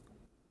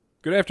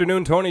Good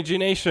afternoon, Tony G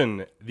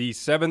Nation. The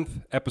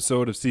 7th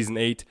episode of Season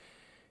 8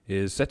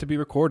 is set to be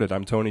recorded.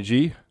 I'm Tony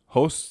G.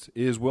 Host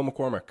is Will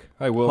McCormick.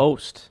 Hi, Will.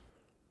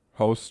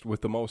 Host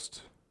with the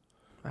most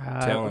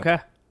talent. Okay.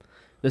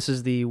 This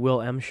is the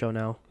Will M show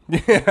now.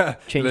 Yeah.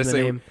 Changing the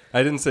name.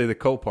 I didn't say the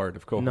co-part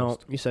of co-host. No,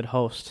 you said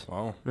host.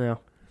 Wow. Yeah.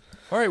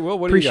 All right, Will,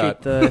 what do you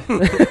got?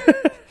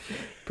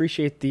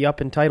 Appreciate the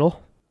up in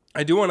title.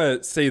 I do want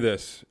to say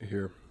this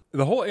here.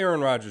 The whole Aaron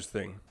Rodgers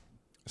thing,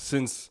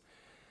 since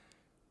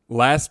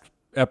last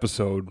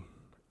episode,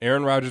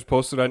 Aaron Rodgers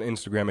posted on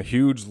Instagram a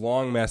huge,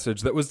 long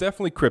message that was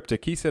definitely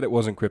cryptic. He said it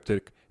wasn't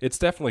cryptic. It's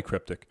definitely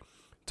cryptic.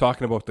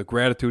 Talking about the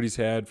gratitude he's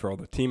had for all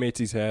the teammates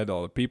he's had,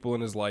 all the people in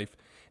his life.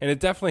 And it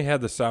definitely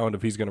had the sound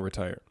of he's going to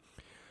retire.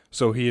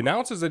 So he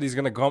announces that he's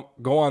going to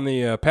go on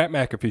the Pat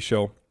McAfee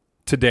show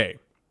today.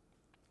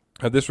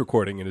 This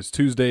recording, it is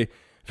Tuesday,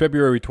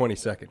 February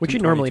 22nd. Which he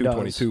normally does.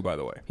 22, by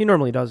the way. He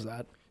normally does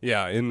that.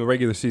 Yeah, in the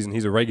regular season,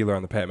 he's a regular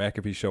on the Pat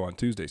McAfee show on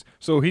Tuesdays.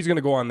 So he's going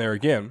to go on there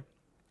again.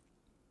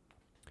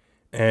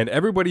 And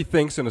everybody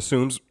thinks and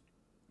assumes,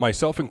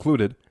 myself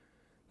included,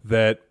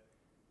 that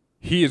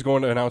he is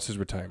going to announce his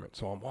retirement.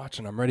 So I'm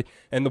watching, I'm ready.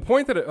 And the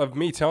point of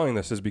me telling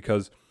this is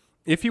because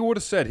if he would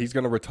have said he's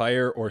going to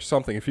retire or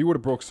something, if he would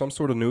have broke some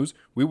sort of news,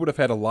 we would have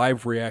had a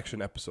live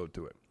reaction episode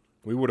to it.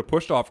 We would have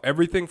pushed off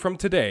everything from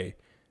today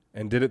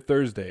and did it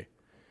Thursday.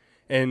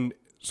 And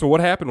so what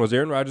happened was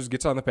Aaron Rodgers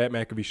gets on the Pat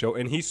McAfee show,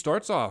 and he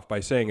starts off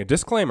by saying a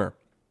disclaimer.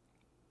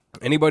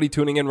 Anybody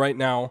tuning in right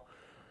now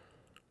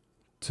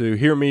to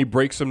hear me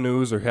break some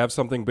news or have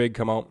something big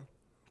come out,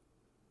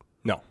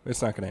 no,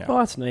 it's not going to happen. Oh,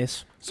 that's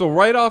nice. So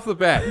right off the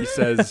bat, he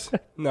says,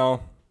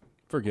 no,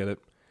 forget it.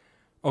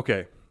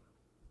 Okay.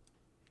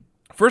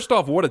 First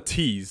off, what a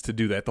tease to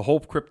do that. The whole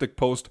cryptic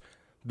post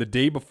the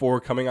day before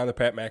coming on the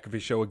Pat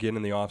McAfee show again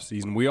in the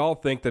offseason. We all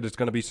think that it's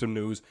going to be some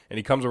news, and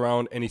he comes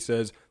around and he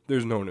says,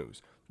 there's no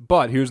news.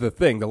 But here's the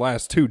thing. The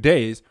last 2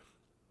 days,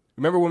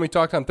 remember when we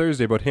talked on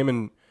Thursday about him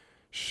and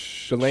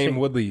Shailene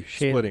Woodley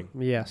splitting?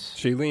 Yes.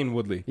 Shailene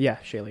Woodley. Yeah,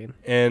 Shailene.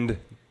 And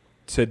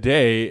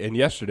today and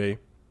yesterday,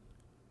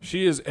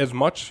 she is as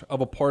much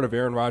of a part of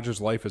Aaron Rodgers'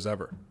 life as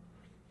ever.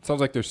 Sounds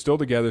like they're still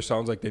together.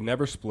 Sounds like they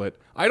never split.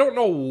 I don't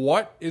know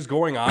what is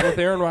going on with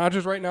Aaron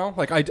Rodgers right now.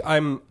 Like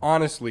I'm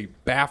honestly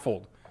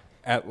baffled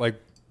at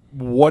like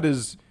what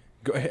is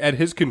at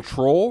his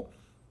control,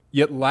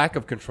 yet lack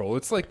of control.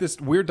 It's like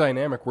this weird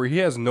dynamic where he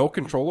has no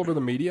control over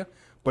the media,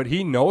 but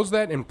he knows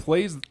that and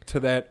plays to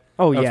that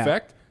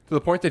effect to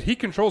the point that he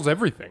controls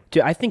everything.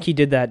 Dude, I think he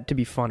did that to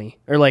be funny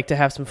or like to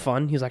have some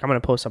fun. He's like, I'm going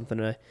to post something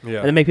today. Yeah.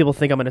 And then make people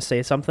think I'm going to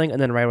say something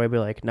and then right away be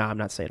like, nah, I'm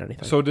not saying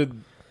anything. So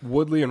did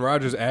Woodley and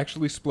Rodgers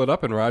actually split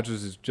up and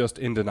Rodgers is just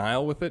in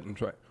denial with it and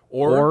try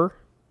or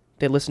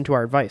they listen to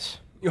our advice.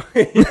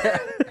 Yeah.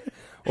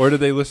 Or did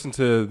they listen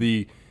to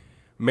the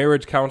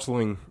marriage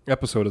counseling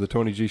episode of the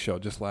Tony G show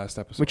just last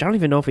episode? Which I don't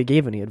even know if we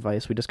gave any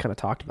advice. We just kind of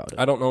talked about it.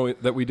 I don't know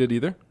that we did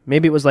either.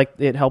 Maybe it was like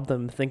it helped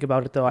them think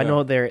about it though. Yeah. I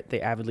know they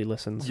avidly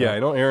listen. So. Yeah, I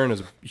know Aaron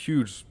is a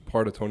huge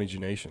part of Tony G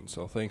Nation,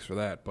 so thanks for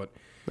that. But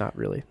not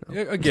really.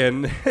 No.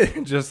 Again,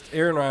 just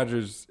Aaron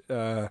Rodgers,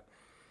 the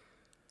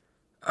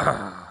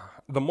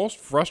most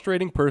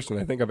frustrating person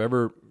I think I've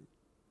ever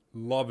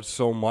loved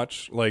so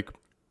much, like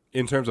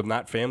in terms of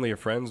not family or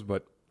friends,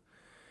 but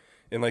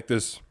in like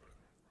this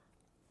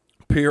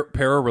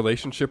para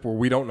relationship where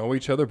we don't know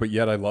each other, but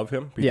yet I love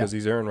him because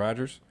he's Aaron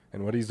Rodgers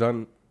and what he's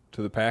done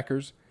to the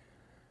Packers.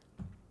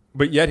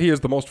 But yet he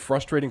is the most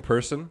frustrating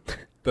person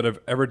that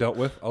I've ever dealt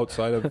with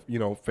outside of,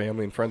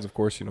 family and friends, of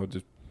course,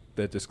 just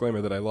that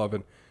disclaimer that I love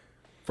and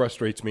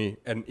frustrates me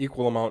an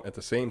equal amount at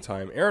the same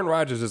time. Aaron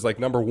Rodgers is like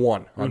number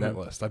one on that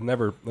list. I've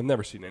never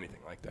seen anything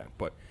like that.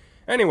 But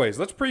anyways,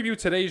 let's preview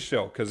today's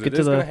show because it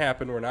is going to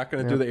happen. We're not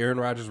going to do the Aaron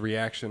Rodgers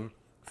reaction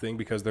thing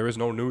because there is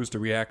no news to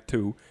react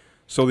to.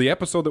 So the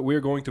episode that we're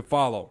going to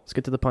follow. Let's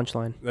get to the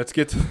punchline. Let's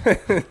get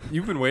to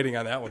you've been waiting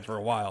on that one for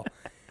a while.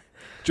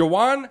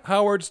 Juwan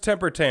Howard's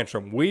temper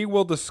tantrum. We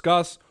will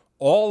discuss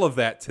all of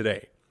that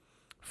today.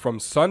 From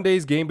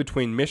Sunday's game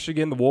between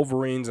Michigan, the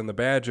Wolverines, and the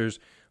Badgers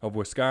of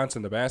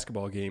Wisconsin, the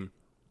basketball game.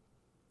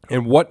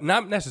 And what,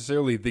 not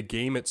necessarily the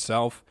game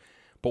itself,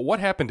 but what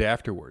happened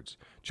afterwards.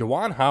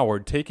 Juwan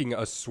Howard taking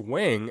a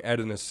swing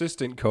at an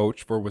assistant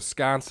coach for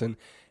Wisconsin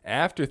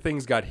after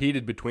things got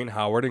heated between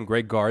Howard and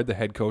Greg Gard, the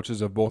head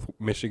coaches of both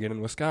Michigan and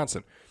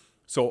Wisconsin.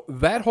 So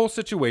that whole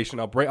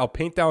situation, I'll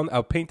paint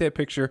that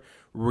picture,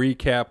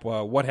 recap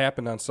what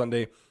happened on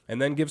Sunday,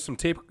 and then give some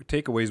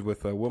takeaways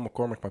with Will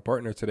McCormick, my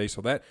partner today.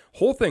 So that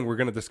whole thing we're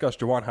going to discuss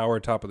Juwan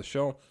Howard top of the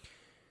show.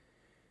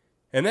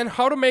 And then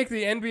how to make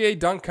the NBA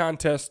dunk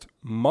contest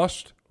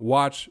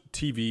must-watch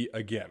TV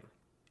again.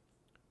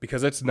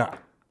 Because it's not.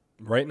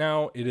 Right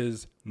now, it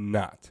is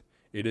not.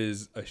 It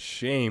is a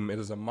shame. It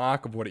is a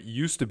mock of what it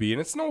used to be, and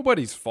it's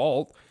nobody's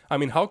fault. I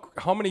mean,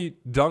 how many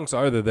dunks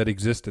are there that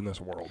exist in this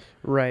world?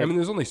 Right. I mean,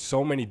 there's only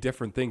so many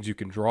different things you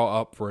can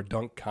draw up for a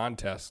dunk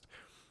contest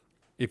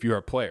if you're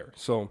a player.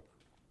 So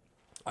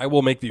I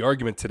will make the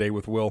argument today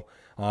with Will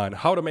on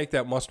how to make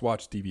that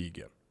must-watch TV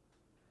again.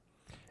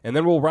 And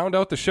then we'll round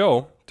out the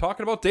show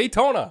talking about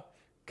Daytona.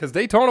 Because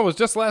Daytona was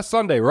just last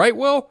Sunday, right,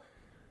 Will?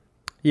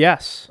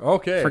 Yes.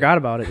 Okay. Forgot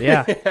about it.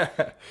 Yeah.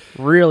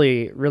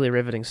 Really, really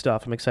riveting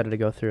stuff. I'm excited to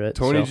go through it.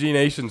 Tony G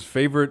Nation's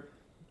favorite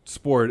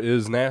sport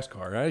is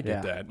NASCAR. I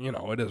get that. You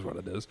know, it is what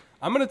it is.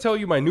 I'm going to tell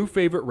you my new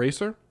favorite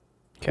racer,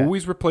 who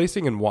he's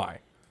replacing and why.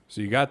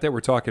 So you got that. We're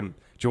talking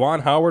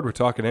Juwan Howard. We're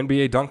talking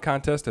NBA dunk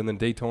contest and then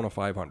Daytona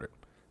 500.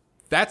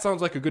 That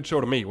sounds like a good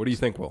show to me. What do you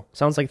think, Will?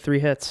 Sounds like 3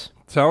 hits.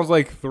 Sounds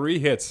like 3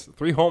 hits,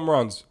 3 home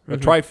runs, a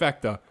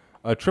trifecta,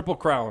 a triple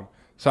crown.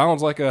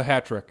 Sounds like a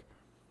hat trick.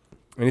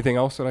 Anything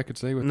else that I could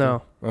say with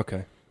No.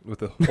 Okay. With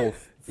the whole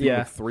theme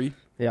of 3?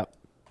 Yeah.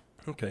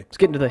 Okay. Let's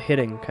get into the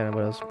hitting kind of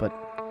what it was, but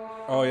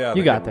Oh, yeah.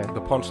 You got there.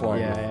 The punchline.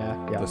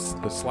 Yeah.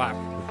 The slap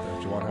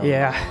with Juwan Howard.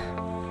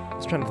 Yeah. I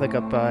was trying to think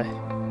up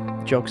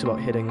jokes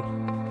about hitting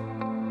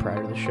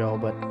prior to the show,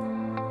 but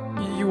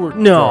You were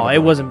no, it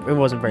wasn't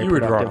very You were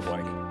productive.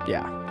 drawing a blank.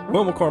 Yeah.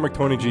 Will McCormick,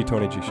 Tony G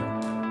Show.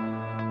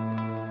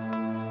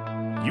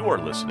 You are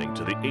listening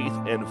to the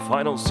 8th and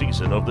final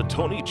season of the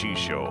Tony G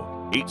Show.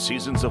 8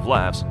 seasons of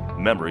laughs,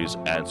 memories,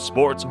 and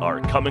sports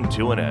are coming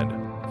to an end.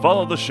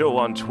 Follow the show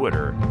on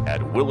Twitter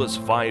at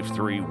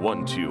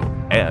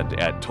Willis5312 and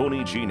at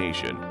Tony G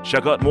Nation.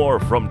 Check out more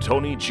from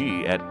Tony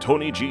G at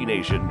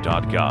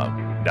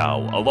TonyGNation.com.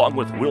 Now, along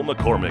with Will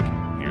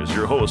McCormick, here's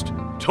your host,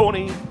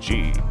 Tony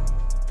G.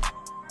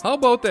 How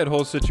about that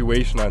whole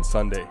situation on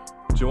Sunday?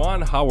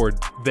 Juwan Howard,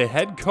 the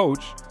head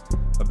coach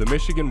of the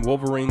Michigan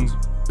Wolverines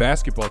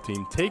basketball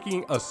team,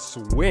 taking a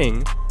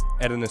swing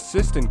at an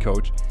assistant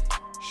coach,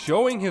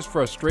 showing his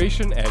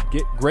frustration at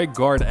Greg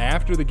Gard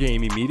after the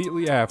game,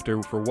 immediately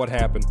after, for what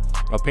happened.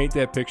 I'll paint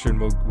that picture and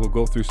we'll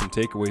go through some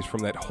takeaways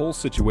from that whole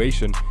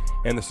situation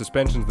and the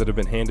suspensions that have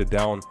been handed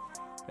down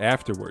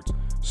afterwards.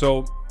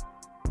 So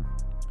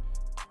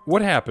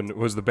what happened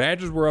was the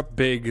Badgers were up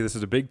big. This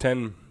is a Big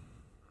Ten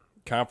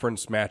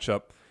conference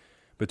matchup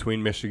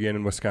between Michigan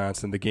and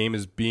Wisconsin. The game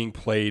is being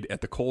played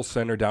at the Kohl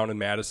Center down in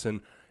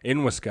Madison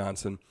in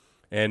Wisconsin.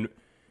 And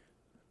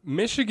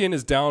Michigan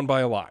is down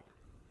by a lot.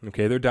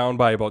 Okay, they're down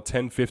by about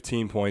 10,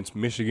 15 points.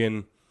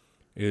 Michigan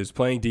is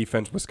playing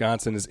defense.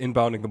 Wisconsin is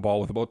inbounding the ball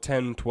with about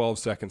 10, 12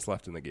 seconds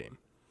left in the game.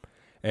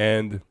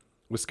 And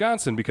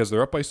Wisconsin, because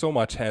they're up by so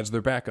much, has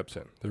their backups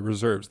in, their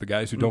reserves. The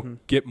guys who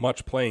don't get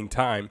much playing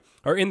time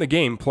are in the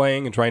game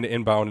playing and trying to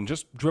inbound and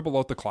just dribble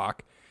out the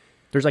clock.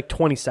 There's like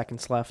 20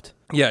 seconds left.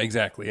 Yeah,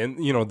 exactly.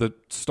 And, you know, the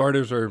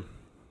starters are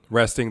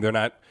resting. They're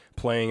not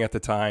playing at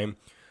the time.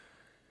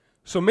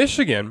 So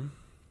Michigan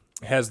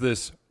has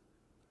this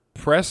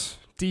press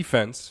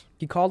defense.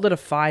 He called it a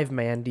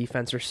 5-man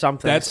defense or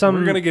something.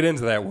 We're going to get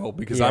into that, Will,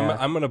 because Yeah.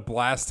 I'm going to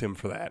blast him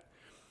for that.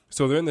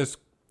 So they're in this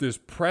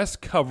press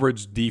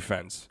coverage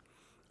defense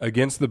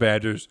against the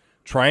Badgers,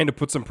 trying to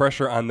put some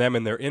pressure on them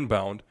in their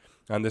inbound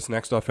on this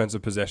next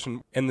offensive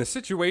possession. And the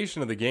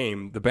situation of the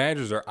game, the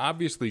Badgers are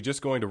obviously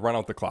just going to run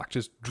out the clock.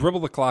 Just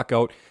dribble the clock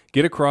out,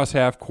 get across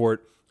half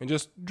court, and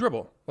just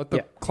dribble. Let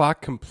the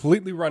clock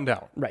completely run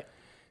down. Right.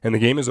 And the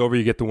game is over,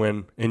 you get the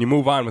win, and you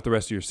move on with the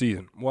rest of your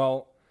season.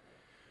 Well,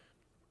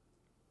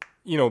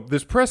 you know,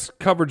 this press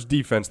coverage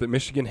defense that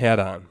Michigan had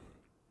on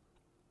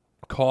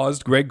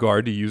caused Greg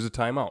Gard to use a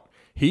timeout.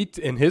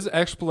 In his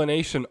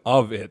explanation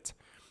of it,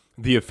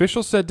 the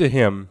official said to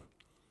him,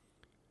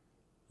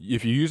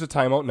 if you use a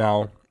timeout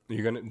now,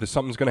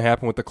 something's going to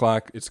happen with the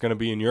clock. It's going to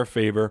be in your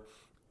favor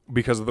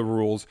because of the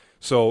rules.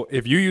 So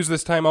if you use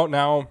this timeout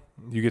now,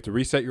 you get to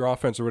reset your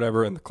offense or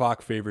whatever, and the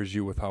clock favors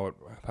you with how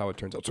it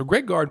turns out. So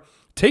Greg Gard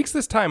takes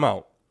this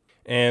timeout,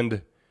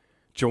 and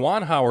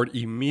Juwan Howard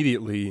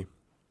immediately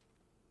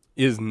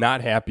is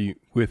not happy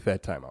with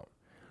that timeout,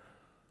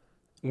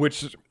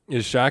 which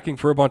is shocking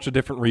for a bunch of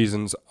different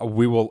reasons.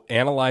 We will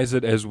analyze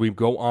it as we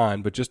go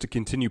on, but just to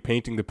continue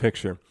painting the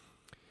picture.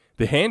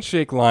 The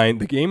handshake line,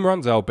 the game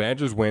runs out,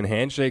 Badgers win,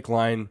 handshake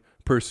line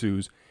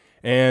pursues,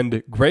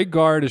 and Greg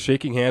Gard is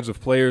shaking hands with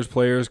players,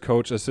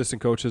 coach,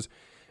 assistant coaches,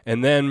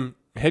 and then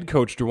head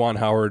coach Juwan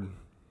Howard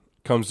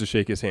comes to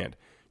shake his hand.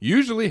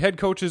 Usually head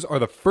coaches are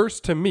the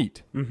first to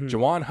meet.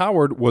 Juwan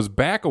Howard was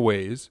back a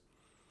ways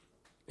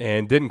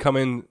and didn't come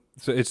in.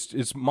 So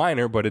it's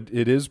minor, but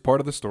it is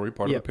part of the story,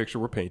 part of the picture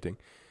we're painting.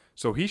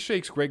 So he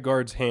shakes Greg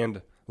Gard's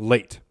hand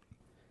late.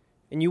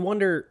 And you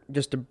wonder,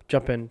 just to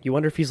jump in, you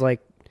wonder if he's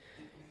like,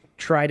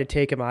 try to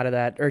take him out of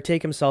that, or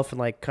take himself and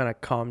like kind of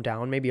calm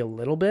down maybe a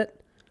little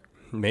bit.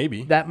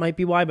 Maybe. That might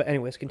be why, but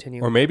anyways,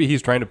 continue. Or maybe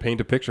he's trying to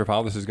paint a picture of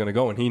how this is going to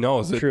go, and he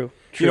knows it. True.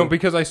 You know,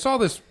 because I saw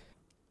this,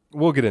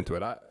 we'll get into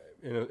it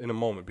in a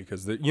moment,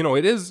 because,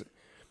 it is,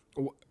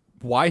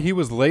 why he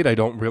was late, I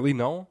don't really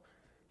know.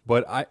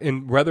 But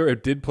and whether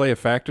it did play a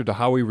factor to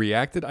how he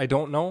reacted, I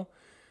don't know.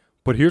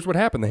 But here's what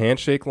happened. The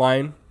handshake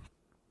line,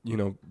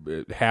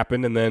 it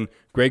happened, and then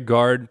Greg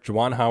Gard,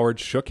 Juwan Howard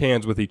shook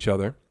hands with each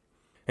other.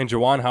 And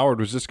Juwan Howard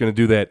was just going to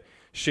do that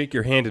shake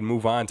your hand and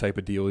move on type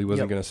of deal. He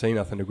wasn't going to say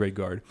nothing to Greg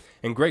Gard.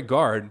 And Greg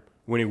Gard,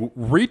 when he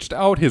reached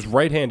out his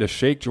right hand to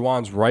shake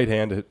Juwan's right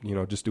hand,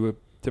 to, just do a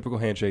typical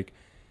handshake,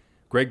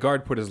 Greg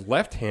Gard put his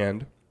left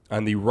hand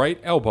on the right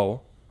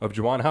elbow of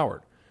Juwan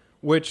Howard,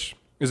 which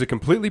is a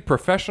completely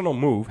professional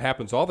move.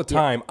 Happens all the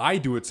time. I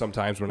do it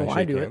sometimes when I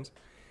shake hands.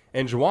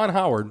 And Juwan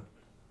Howard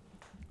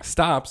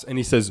stops and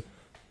he says,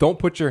 "Don't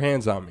put your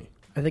hands on me."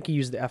 I think he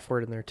used the F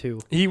word in there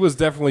too. He was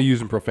definitely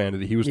using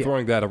profanity. He was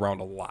throwing that around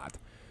a lot.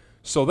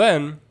 So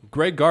then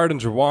Greg Gard and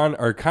Juwan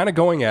are kind of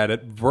going at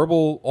it,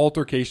 verbal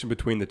altercation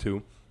between the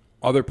two.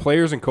 Other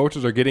players and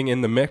coaches are getting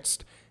in the mix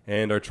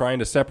and are trying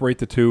to separate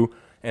the two.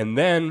 And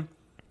then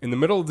in the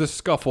middle of this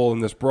scuffle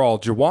and this brawl,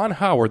 Juwan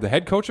Howard, the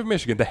head coach of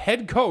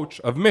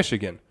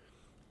Michigan,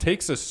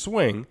 takes a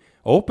swing,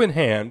 open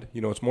hand,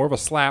 it's more of a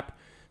slap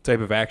type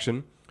of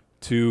action,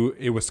 to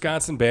a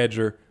Wisconsin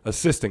Badger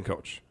assistant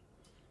coach.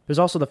 There's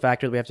also the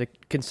factor that we have to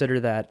consider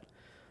that,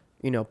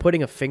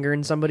 putting a finger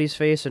in somebody's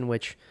face, in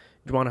which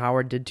Juwan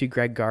Howard did to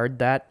Greg Gard,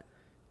 that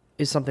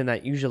is something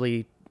that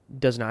usually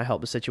does not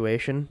help the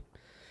situation.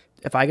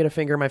 If I get a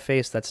finger in my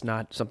face, that's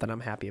not something I'm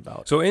happy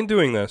about. So in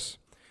doing this,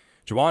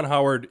 Juwan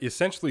Howard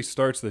essentially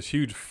starts this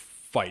huge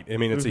fight. I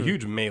mean, it's a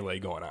huge melee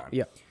going on.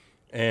 Yeah.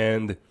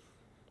 And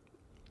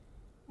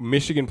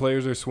Michigan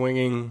players are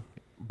swinging,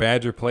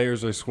 Badger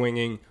players are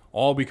swinging,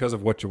 all because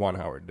of what Juwan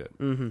Howard did.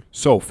 Mm-hmm.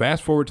 So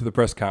fast forward to the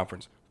press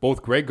conference.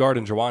 Both Greg Gard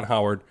and Juwan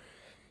Howard,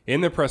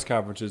 in their press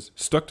conferences,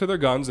 stuck to their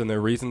guns and their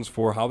reasons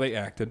for how they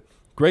acted.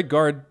 Greg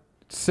Gard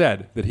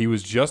said that he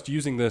was just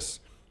using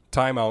this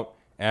timeout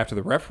after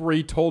the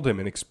referee told him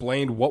and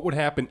explained what would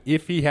happen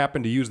if he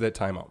happened to use that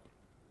timeout.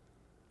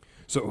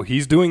 So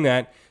he's doing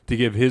that to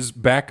give his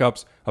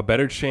backups a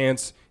better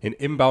chance in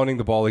inbounding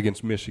the ball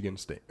against Michigan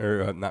State.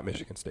 Or not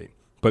Michigan State,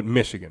 but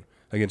Michigan.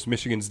 Against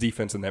Michigan's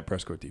defense and that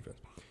press court defense.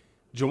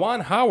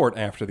 Juwan Howard,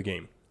 after the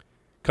game,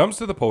 comes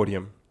to the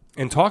podium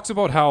and talks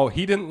about how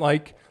he didn't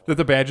like that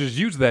the Badgers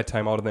used that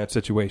timeout in that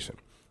situation.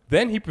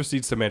 Then he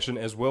proceeds to mention,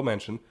 as Will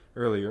mentioned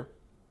earlier,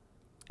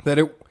 that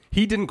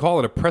he didn't call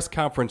it a press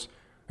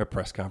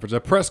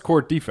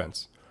court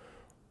defense.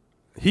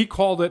 He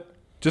called it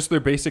just their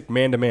basic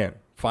man-to-man,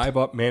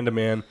 5-up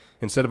man-to-man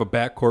instead of a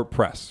backcourt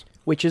press.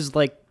 Which is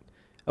like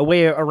a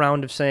way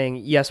around of saying,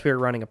 yes, we were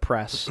running a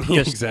press.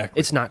 Exactly.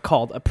 It's not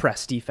called a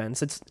press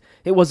defense.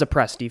 It was a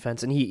press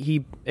defense, and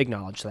he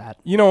acknowledged that.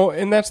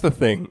 And that's the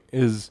thing,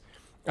 is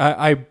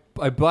I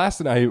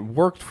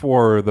worked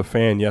for The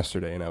Fan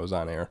yesterday, and I was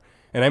on air,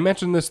 and I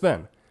mentioned this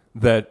then,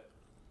 that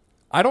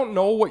I don't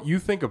know what you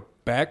think a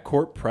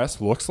backcourt press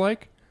looks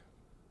like,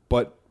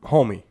 but,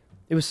 homie.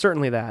 It was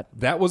certainly that.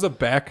 That was a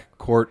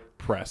backcourt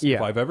press,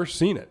 if I've ever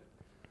seen it.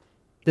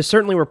 They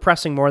certainly were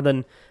pressing more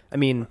than,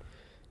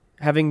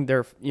 having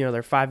their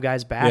 5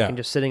 guys back and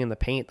just sitting in the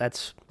paint,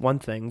 that's one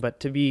thing. But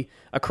to be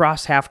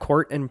across half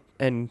court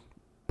and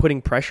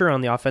putting pressure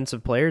on the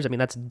offensive players,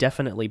 that's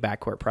definitely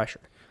backcourt pressure.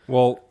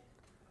 Well,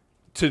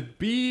 here's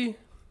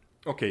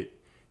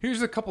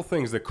a couple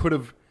things that could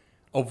have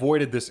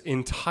avoided this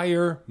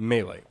entire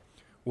melee.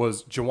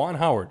 Was Juwan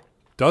Howard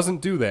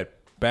doesn't do that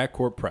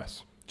backcourt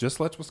press. Just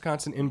lets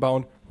Wisconsin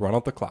inbound, run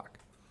out the clock.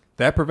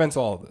 That prevents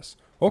all of this.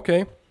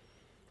 Okay.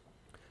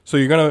 So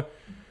you're going to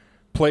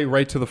play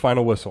right to the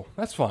final whistle.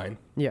 That's fine.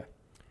 Yeah.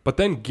 But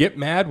then get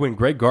mad when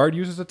Greg Gard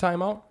uses a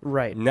timeout?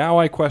 Right. Now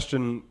I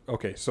question,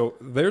 so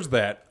there's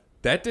that.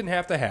 That didn't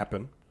have to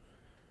happen.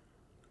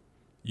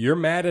 You're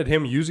mad at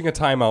him using a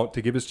timeout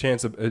to give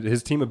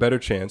his team a better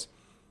chance.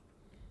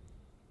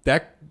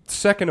 That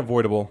second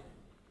avoidable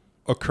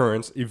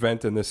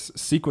event in this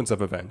sequence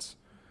of events.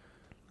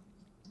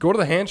 Go to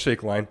the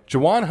handshake line.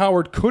 Juwan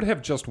Howard could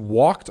have just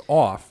walked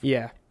off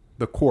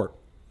the court.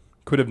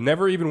 Could have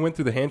never even went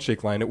through the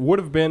handshake line. It would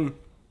have been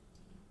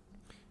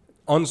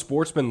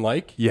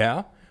unsportsmanlike,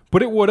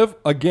 but it would have,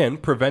 again,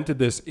 prevented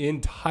this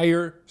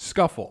entire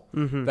scuffle.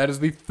 Mm-hmm. That is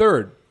the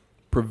third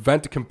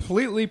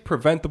completely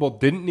preventable,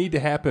 didn't need to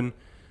happen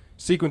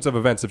sequence of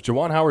events. If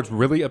Juwan Howard's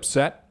really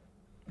upset,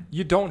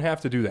 you don't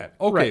have to do that.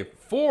 Okay, right.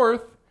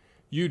 Fourth,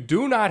 you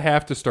do not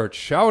have to start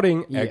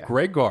shouting at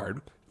Greg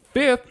Gard.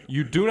 Fifth,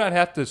 you do not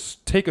have to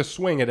take a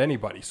swing at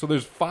anybody. So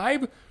there's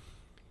 5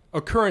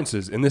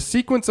 occurrences in this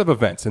sequence of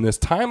events, in this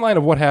timeline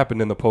of what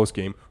happened in the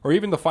postgame, or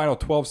even the final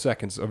 12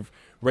 seconds of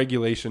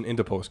regulation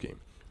into postgame,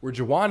 where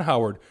Juwan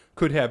Howard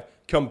could have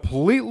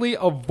completely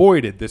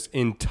avoided this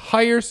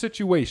entire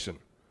situation.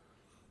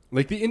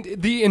 Like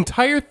the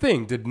entire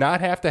thing did not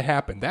have to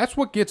happen. That's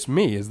what gets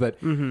me, is that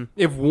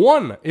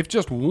if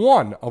just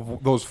one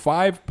of those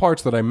 5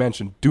 parts that I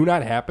mentioned do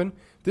not happen,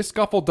 this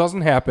scuffle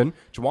doesn't happen.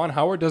 Juwan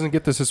Howard doesn't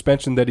get the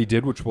suspension that he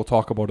did, which we'll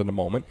talk about in a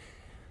moment.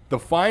 The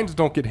fines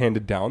don't get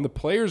handed down. The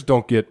players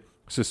don't get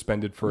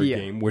suspended for a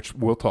game, which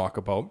we'll talk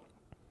about.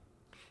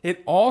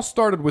 It all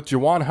started with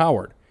Juwan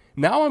Howard.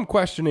 Now I'm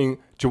questioning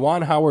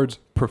Juwan Howard's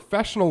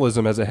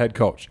professionalism as a head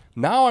coach.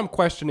 Now I'm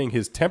questioning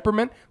his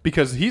temperament,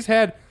 because he's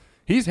had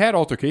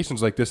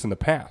altercations like this in the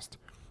past.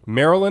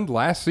 Maryland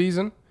last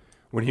season,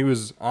 when he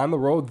was on the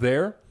road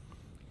there,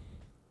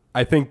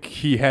 I think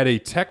he had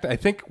I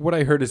think what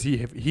I heard is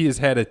he has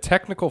had a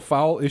technical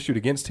foul issued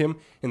against him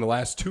in the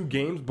last 2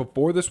 games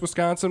before this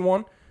Wisconsin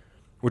one,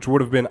 which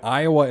would have been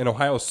Iowa and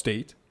Ohio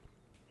State.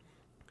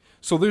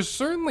 So there's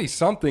certainly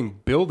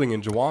something building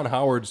in Juwan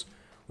Howard's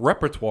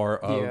repertoire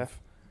of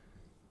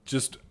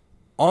just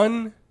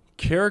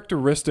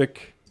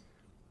uncharacteristic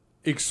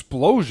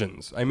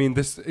explosions. I mean,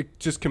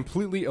 just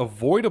completely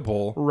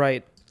avoidable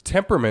Right.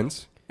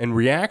 temperaments and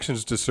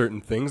reactions to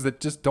certain things that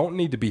just don't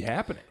need to be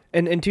happening.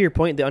 And to your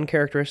point, the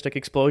uncharacteristic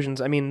explosions.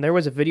 I mean, there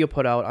was a video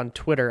put out on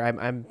Twitter.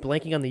 I'm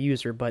blanking on the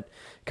user, but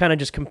kind of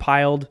just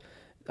compiled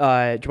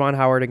Juwan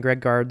Howard and Greg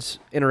Gard's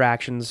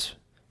interactions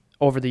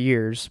over the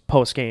years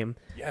post game.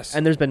 Yes.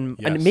 And there's been,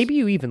 Yes. and maybe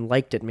you even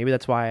liked it. Maybe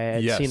that's why I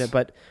had Yes. seen it.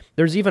 But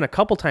there's even a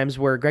couple times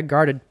where Greg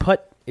Gard had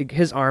put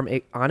his arm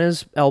on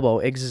his elbow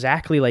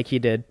exactly like he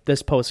did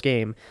this post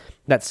game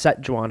that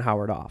set Juwan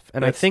Howard off.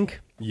 And I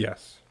think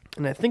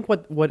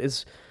what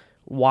is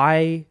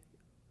why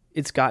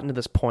it's gotten to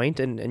this point,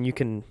 and you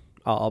can,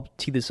 I'll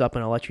tee this up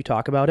and I'll let you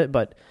talk about it,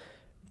 but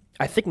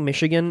I think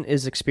Michigan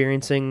is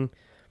experiencing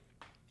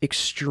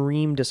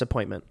extreme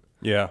disappointment.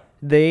 Yeah.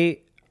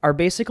 They are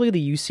basically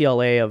the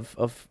UCLA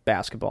of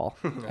basketball.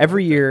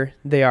 Every year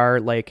they are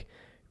like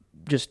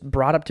just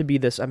brought up to be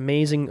this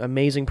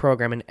amazing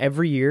program, and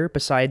every year,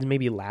 besides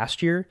maybe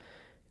last year,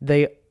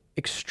 they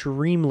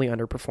extremely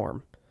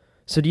underperform.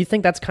 So do you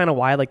think that's kind of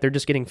why, like, they're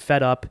just getting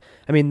fed up?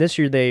 I mean, this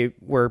year they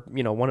were,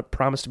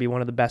 promised to be one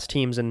of the best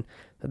teams, and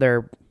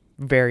they're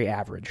very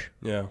average.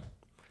 Yeah.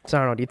 So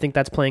I don't know. Do you think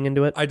that's playing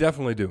into it? I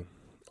definitely do.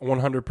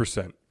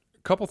 100%. A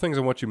couple things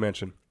on what you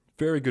mentioned.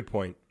 Very good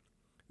point.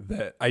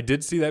 That I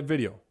did see that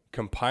video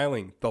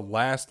compiling the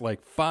last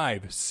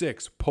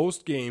 5-6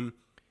 post-game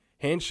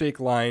handshake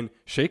line,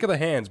 shake of the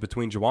hands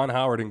between Juwan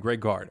Howard and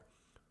Greg Gard.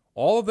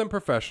 All of them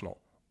professional.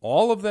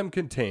 All of them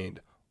contained.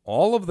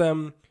 All of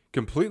them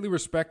completely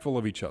respectful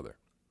of each other.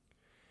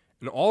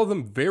 And all of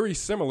them very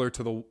similar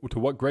to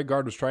what Greg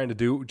Gard was trying to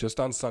do just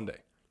on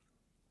Sunday.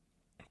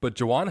 But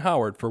Juwan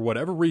Howard, for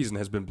whatever reason,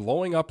 has been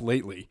blowing up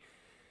lately.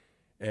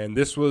 And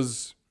this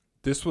was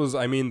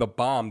the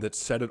bomb that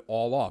set it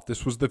all off.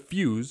 This was the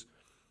fuse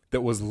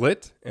that was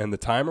lit, and the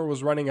timer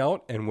was running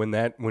out. And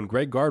when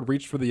Greg Gard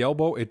reached for the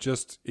elbow, he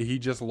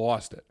just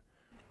lost it.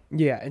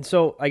 Yeah, and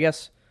so I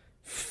guess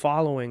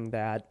following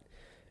that,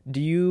 do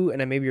you,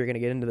 and maybe you're going to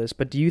get into this,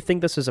 but do you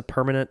think this is a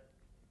permanent,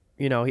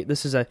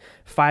 this is a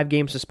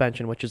 5-game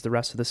suspension, which is the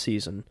rest of the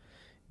season?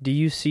 Do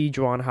you see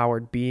Juwan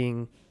Howard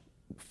being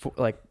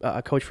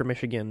a coach for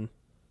Michigan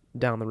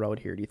down the road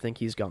here? Do you think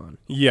he's gone?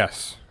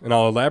 Yes, and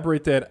I'll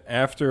elaborate that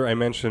after I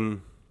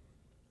mention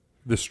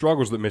the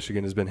struggles that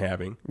Michigan has been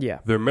having. Yeah.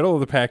 They're middle of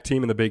the pack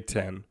team in the Big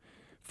Ten,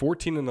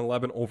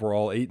 14-11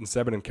 overall,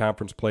 8-7 in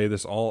conference play.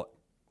 This all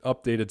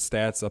updated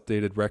stats,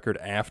 updated record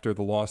after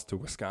the loss to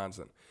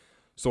Wisconsin.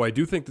 So I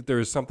do think that there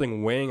is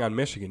something weighing on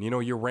Michigan.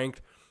 You're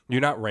ranked.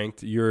 You're not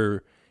ranked.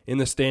 You're in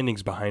the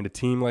standings behind a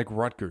team like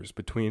Rutgers,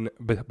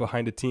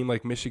 behind a team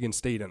like Michigan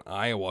State and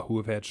Iowa, who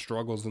have had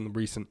struggles in the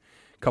recent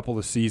couple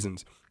of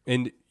seasons.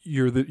 And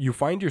you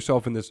find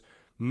yourself in this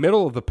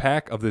middle of the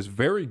pack of this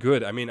very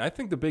good. I mean, I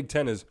think the Big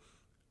Ten is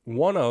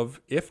one of,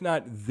 if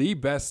not the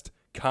best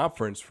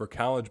conference for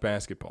college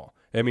basketball.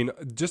 I mean,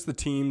 just the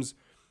teams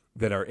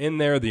that are in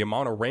there, the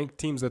amount of ranked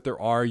teams that there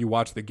are, you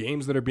watch the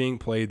games that are being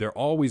played, they're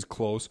always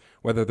close,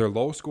 whether they're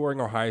low scoring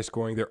or high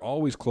scoring, they're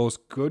always close,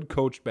 good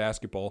coached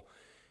basketball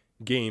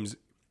games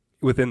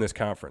within this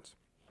conference.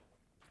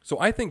 So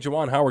I think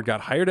Juwan Howard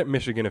got hired at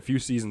Michigan a few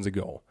seasons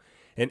ago,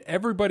 and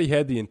everybody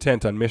had the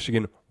intent on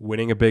Michigan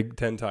winning a Big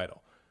Ten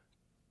title,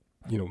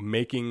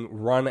 making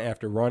run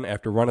after run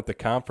after run at the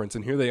conference,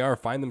 and here they are,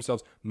 find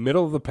themselves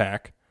middle of the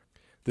pack.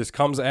 This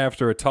comes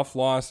after a tough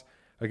loss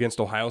against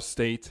Ohio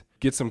State,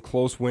 get some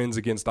close wins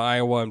against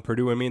Iowa and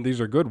Purdue. I mean, these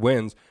are good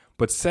wins,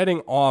 but setting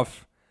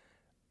off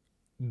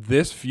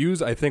this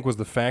fuse, I think, was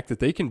the fact that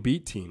they can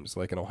beat teams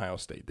like an Ohio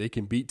State. They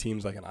can beat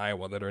teams like an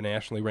Iowa that are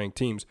nationally ranked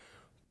teams,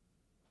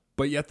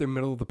 but yet they're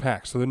middle of the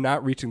pack, so they're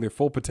not reaching their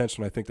full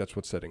potential, and I think that's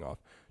what's setting off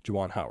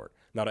Juwan Howard.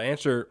 Now, to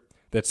answer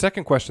that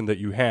second question that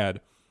you had,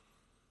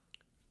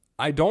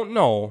 I don't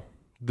know.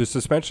 The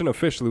suspension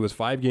officially was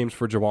 5 games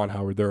for Juwan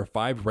Howard. There are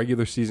 5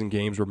 regular season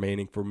games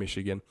remaining for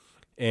Michigan.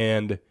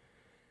 And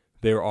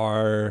there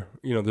are,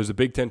 there's a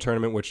Big Ten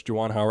tournament, which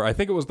Juwan Howard, I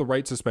think it was the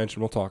right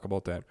suspension. We'll talk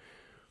about that.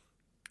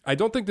 I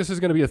don't think this is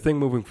going to be a thing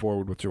moving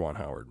forward with Juwan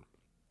Howard.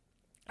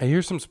 I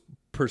hear some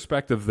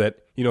perspective that,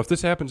 if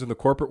this happens in the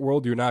corporate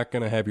world, you're not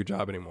going to have your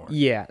job anymore.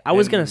 Yeah, I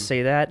was going to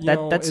say that.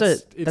 That's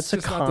just a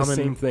common, not the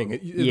same thing.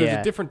 There's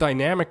a different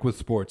dynamic with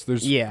sports.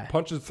 There's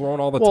punches thrown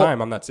all the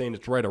time. I'm not saying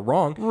it's right or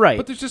wrong. Right.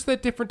 But there's just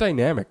that different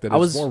dynamic that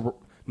is more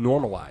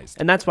normalized.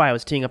 And that's why I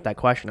was teeing up that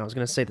question. I was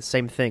going to say the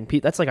same thing.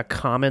 Pete, that's like a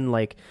common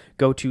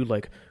go-to,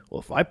 well,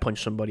 if I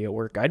punch somebody at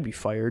work, I'd be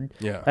fired.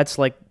 Yeah. That's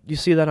you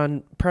see that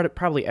on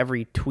probably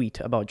every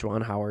tweet about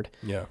Juwan Howard.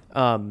 Yeah.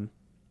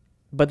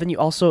 But then you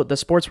also, the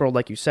sports world,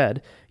 like you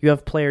said, you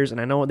have players, and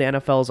I know the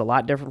NFL is a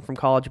lot different from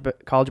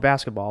college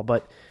basketball,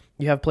 but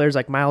you have players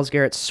like Myles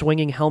Garrett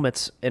swinging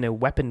helmets in a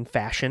weapon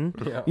fashion.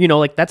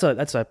 Yeah.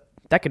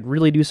 That could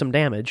really do some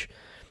damage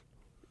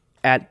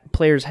at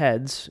players'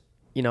 heads.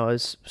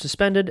 Is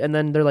suspended, and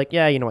then they're like,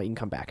 yeah, you know what, you can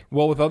come back.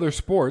 Well, with other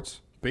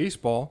sports,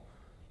 baseball,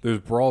 there's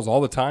brawls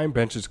all the time.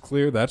 Benches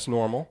clear, that's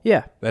normal.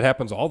 Yeah. That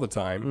happens all the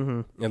time.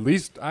 Mm-hmm. At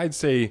least I'd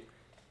say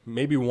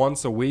maybe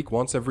once a week,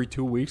 once every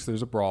 2 weeks,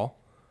 there's a brawl.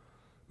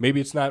 Maybe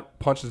it's not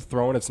punches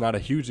thrown. It's not a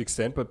huge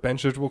extent, but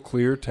benches will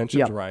clear,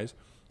 tensions rise.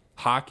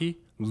 Hockey,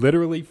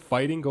 literally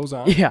fighting goes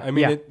on. Yeah, I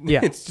mean, yeah.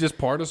 it's just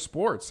part of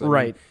sports. I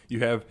Right. mean, you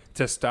have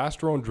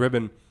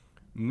testosterone-driven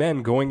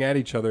men going at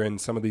each other in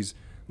some of these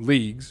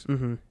leagues,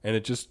 and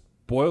it just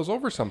boils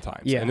over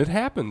sometimes. Yeah. And it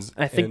happens.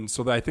 I think- and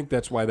so I think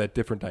that's why that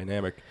different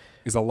dynamic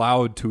is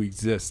allowed to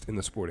exist in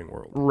the sporting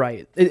world.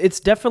 Right. It's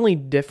definitely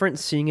different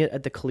seeing it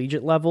at the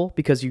collegiate level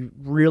because you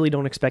really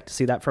don't expect to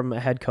see that from a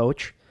head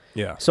coach.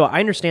 Yeah. So I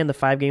understand the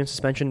 5-game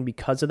suspension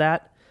because of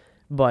that,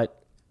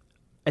 but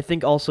I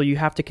think also you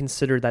have to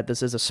consider that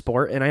this is a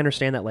sport, and I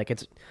understand that like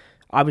it's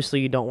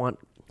obviously you don't want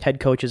head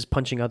coaches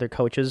punching other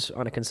coaches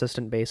on a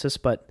consistent basis,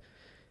 but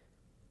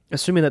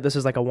assuming that this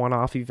is like a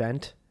one-off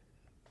event,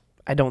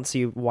 I don't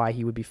see why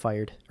he would be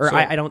fired. Or So-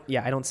 I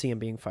don't see him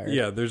being fired.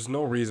 Yeah, there's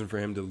no reason for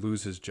him to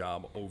lose his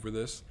job over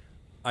this.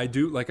 I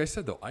do, like I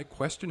said, though, I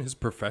question his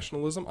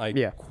professionalism. I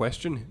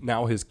question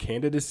now his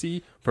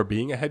candidacy for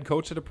being a head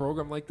coach at a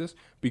program like this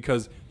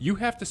because you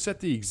have to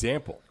set the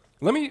example.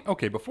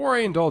 Before I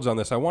indulge on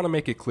this, I want to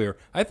make it clear.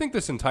 I think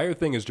this entire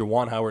thing is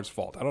Juwan Howard's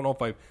fault. I don't know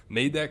if I've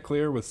made that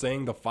clear with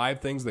saying the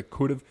 5 things that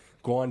could have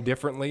gone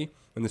differently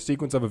in the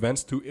sequence of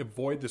events to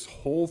avoid this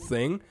whole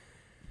thing.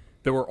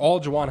 That were all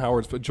Juwan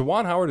Howard's, but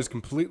Juwan Howard is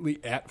completely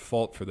at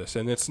fault for this,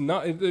 and it's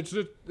not. There's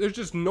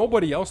just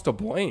nobody else to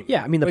blame.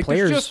 Yeah, I mean, the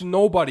players- There's just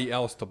nobody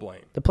else to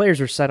blame. The players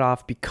were set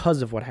off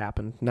because of what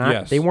happened.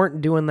 Yes. They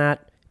weren't doing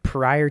that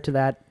prior to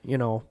that,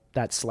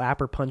 that slap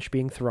or punch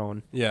being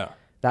thrown. Yeah,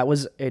 That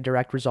was a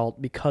direct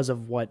result because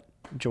of what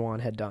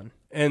Juwan had done.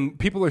 and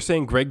people are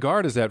saying Greg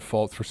Gard is at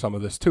fault for some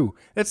of this too.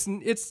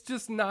 It's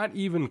just not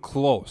even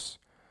close.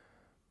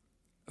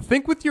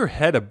 Think with your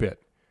head a bit.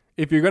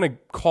 If you're going to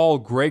call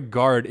Greg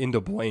Gard into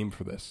blame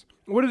for this,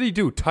 what did he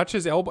do? Touch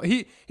his elbow?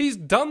 He's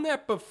done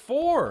that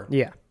before.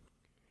 Yeah.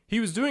 He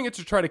was doing it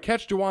to try to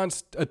catch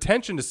Juwan's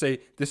attention to say,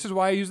 this is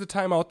why I use the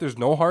timeout. There's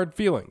no hard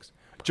feelings.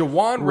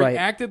 Juwan Right.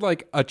 reacted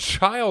like a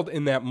child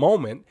in that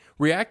moment,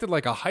 reacted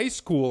like a high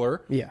schooler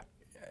Yeah.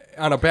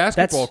 on a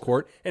basketball That's-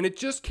 court, and it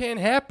just can't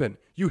happen.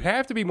 You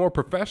have to be more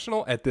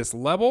professional at this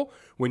level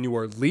when you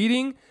are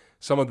leading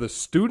some of the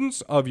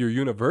students of your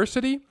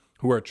university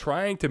who are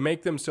trying to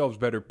make themselves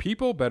better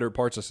people, better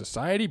parts of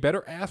society,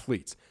 better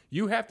athletes.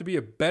 You have to be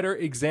a better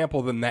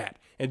example than that.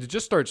 And to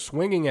just start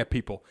swinging at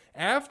people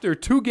after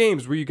 2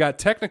 games where you got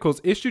technicals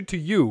issued to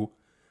you,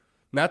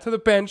 not to the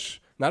bench,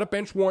 not a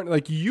bench warrant,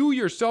 like you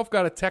yourself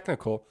got a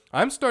technical,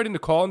 I'm starting to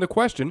call into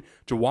question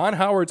Juwan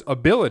Howard's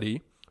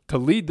ability to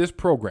lead this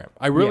program.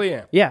 I really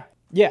am. Yeah.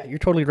 Yeah, you're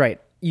totally right.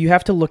 You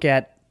have to look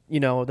at,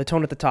 the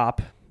tone at the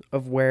top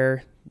of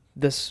where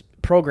this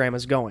program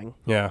is going.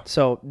 Yeah.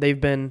 So they've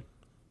been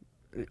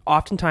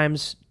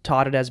oftentimes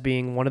touted as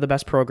being one of the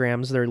best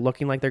programs. They're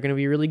looking like they're going to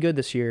be really good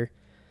this year,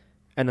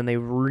 and then they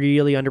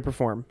really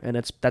underperform. And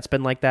that's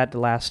been like that the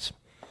last,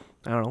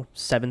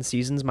 7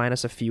 seasons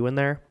minus a few in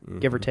there,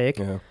 give or take.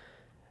 Yeah.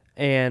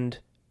 And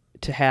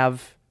to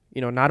have,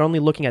 not only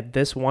looking at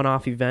this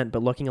one-off event,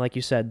 but looking, like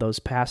you said, those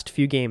past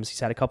few games, he's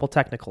had a couple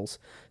technicals.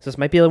 So this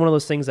might be one of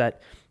those things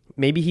that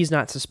maybe he's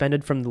not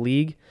suspended from the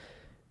league,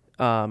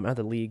 not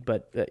the league,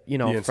 but,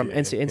 from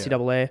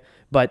NCAA,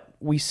 but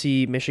we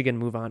see Michigan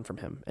move on from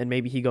him, and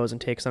maybe he goes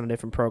and takes on a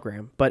different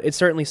program. But it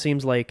certainly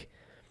seems like,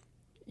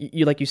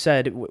 like you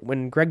said,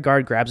 when Greg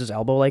Gard grabs his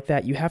elbow like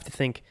that, you have to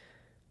think,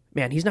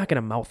 man, he's not going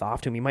to mouth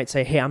off to him. He might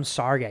say, hey, I'm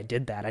sorry I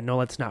did that. I know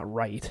that's not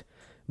right,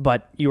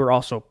 but you were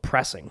also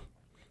pressing.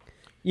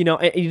 You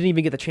didn't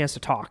even get the chance to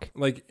talk.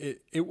 Like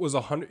it was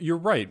 100. You're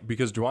right,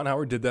 because Juwan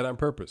Howard did that on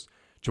purpose.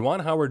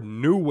 Juwan Howard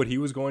knew what he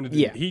was going to do.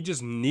 Yeah. He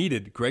just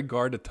needed Greg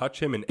Gard to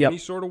touch him in Yep. any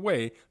sort of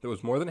way that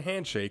was more than a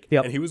handshake,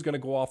 Yep. and he was going to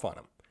go off on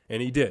him.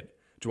 And he did.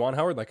 Juwan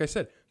Howard, like I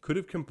said, could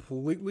have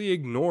completely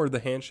ignored the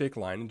handshake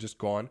line and just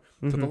gone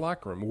to the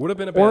locker room. It would have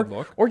been a bad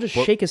look. Or just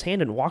but- shake his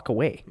hand and walk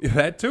away.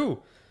 That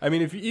too. I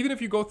mean, even if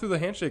you go through the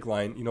handshake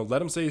line,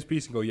 let him say his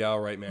piece and go, yeah,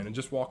 all right, man, and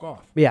just walk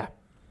off. Yeah.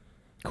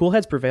 Cool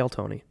heads prevail,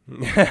 Tony.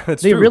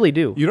 That's They true. really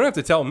do. You don't have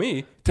to tell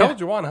me. Tell Yeah.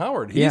 Juwan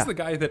Howard. He's Yeah. the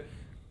guy that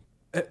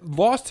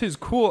lost his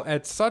cool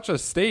at such a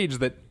stage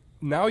that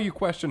now you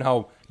question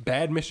how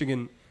bad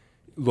Michigan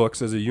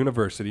looks as a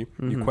university.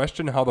 Mm-hmm. You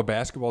question how the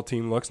basketball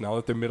team looks now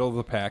that they're middle of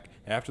the pack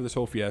after this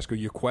whole fiasco.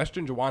 You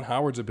question Juwan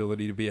Howard's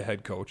ability to be a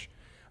head coach.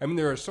 I mean,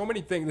 there are so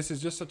many things. This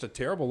is just such a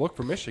terrible look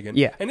for Michigan.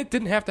 Yeah. And it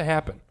didn't have to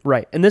happen.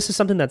 Right. And this is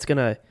something that's going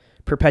to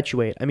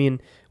perpetuate. I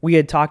mean, we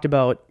had talked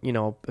about,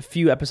 a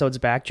few episodes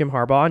back, Jim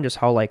Harbaugh, and just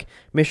how,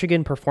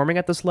 Michigan performing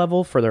at this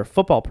level for their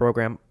football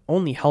program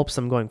only helps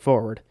them going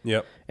forward.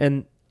 Yep.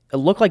 And a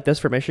look like this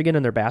for Michigan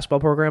and their basketball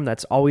program,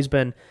 that's always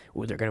been,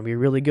 they're going to be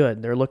really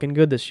good. They're looking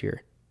good this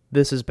year.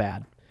 This is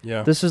bad.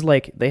 Yeah. This is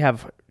they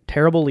have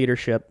terrible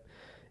leadership,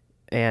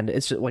 and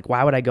it's just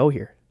why would I go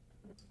here?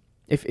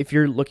 If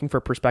you're looking for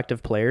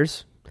prospective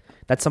players,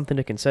 that's something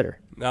to consider.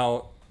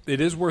 Now,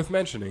 it is worth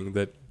mentioning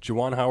that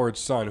Juwan Howard's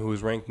son, who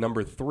is ranked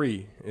number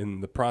 3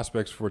 in the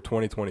prospects for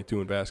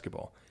 2022 in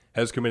basketball,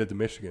 has committed to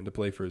Michigan to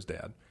play for his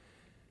dad.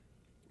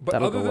 But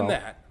That'll other go than well.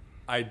 that,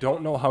 I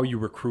don't know how you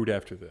recruit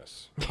after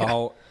this.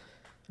 How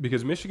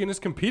because Michigan is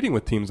competing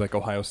with teams like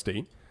Ohio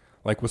State,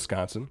 like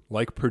Wisconsin,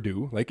 like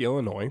Purdue, like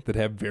Illinois that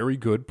have very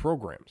good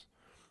programs.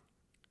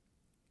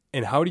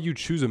 And how do you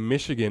choose a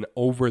Michigan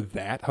over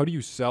that? How do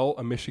you sell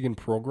a Michigan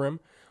program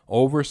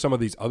over some of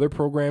these other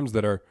programs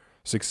that are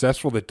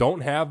successful that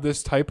don't have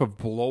this type of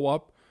blow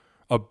up?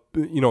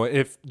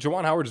 If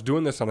Juwan Howard's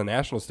doing this on a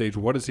national stage,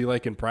 what is he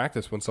like in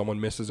practice when someone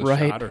misses a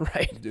shot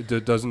or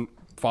doesn't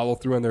follow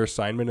through on their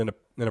assignment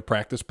in a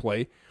practice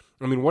play?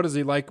 I mean, what is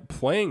he like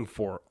playing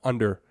for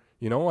under?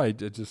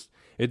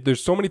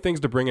 There's so many things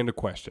to bring into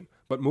question.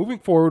 But moving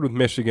forward with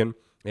Michigan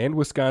and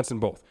Wisconsin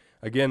both,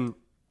 again,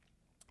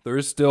 there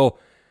is still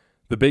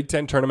the Big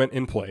Ten tournament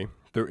in play.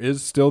 There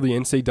is still the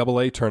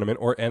NCAA tournament,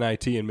 or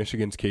NIT in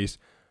Michigan's case,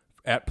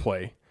 at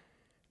play.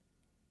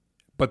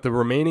 But the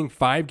remaining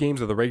 5 games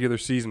of the regular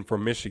season for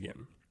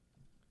Michigan,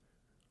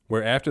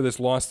 where after this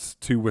loss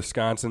to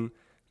Wisconsin,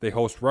 they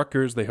host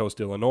Rutgers, they host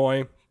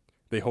Illinois,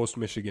 they host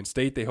Michigan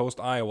State, they host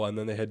Iowa, and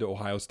then they head to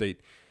Ohio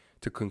State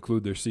to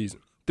conclude their season.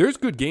 There's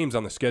good games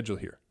on the schedule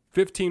here.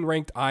 15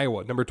 ranked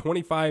Iowa, number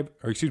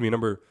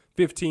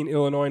 15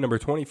 Illinois, number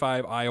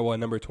 25 Iowa,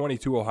 number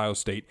 22 Ohio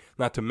State.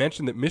 Not to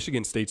mention that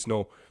Michigan State's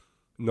no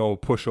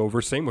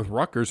pushover. Same with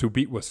Rutgers, who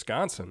beat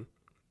Wisconsin.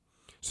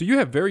 So you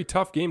have very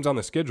tough games on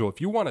the schedule. If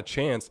you want a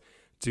chance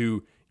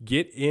to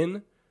get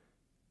in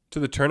to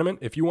the tournament,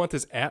 if you want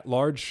this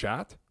at-large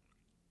shot,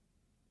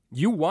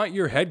 you want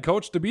your head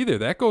coach to be there.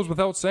 That goes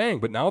without saying.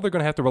 But now they're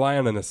going to have to rely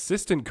on an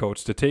assistant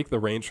coach to take the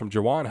reins from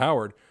Juwan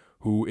Howard,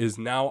 who is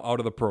now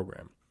out of the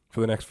program for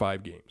the next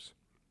 5 games.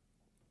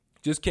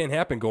 Just can't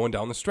happen going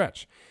down the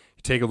stretch.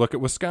 You take a look at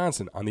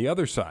Wisconsin on the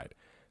other side.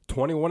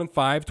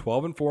 21-5,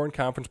 12-4 in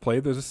conference play.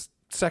 There's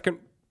a second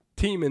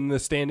team in the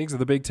standings of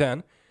the Big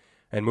Ten.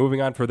 And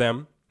moving on for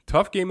them,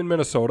 tough game in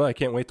Minnesota. I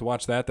can't wait to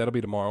watch that. That'll be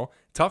tomorrow.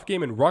 Tough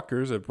game in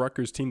Rutgers, a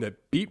Rutgers team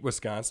that beat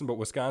Wisconsin, but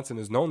Wisconsin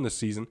is known this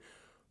season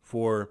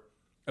for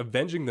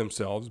avenging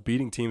themselves,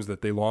 beating teams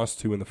that they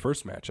lost to in the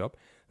first matchup.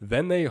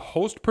 Then they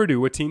host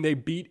Purdue, a team they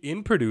beat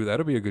in Purdue.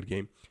 That'll be a good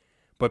game.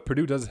 But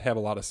Purdue doesn't have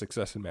a lot of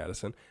success in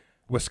Madison.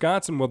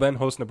 Wisconsin will then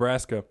host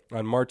Nebraska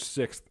on March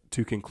 6th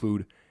to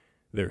conclude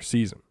their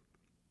season.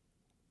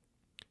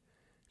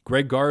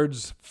 Greg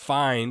Gard's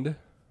fined,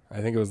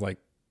 I think it was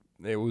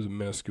a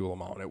minuscule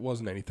amount. It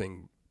wasn't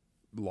anything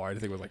large. I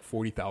think it was like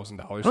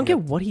 $40,000. I don't get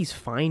what he's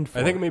fined for.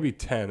 I think maybe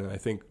 10, and I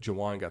think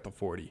Juwan got the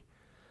 40.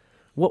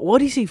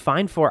 What is he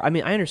fined for? I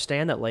mean, I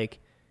understand that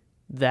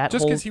that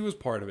just because he was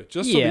part of it.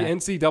 Just so the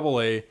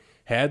NCAA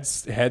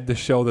had to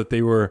show that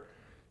they were,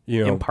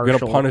 going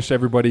to punish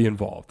everybody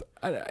involved.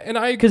 And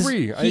I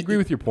agree. I agree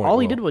with your point. All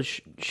he did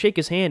was shake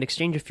his hand,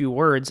 exchange a few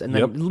words, and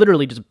then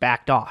literally just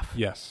backed off.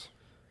 Yes.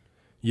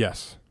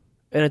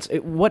 And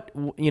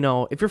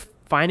if you're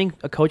finding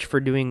a coach for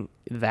doing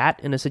that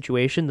in a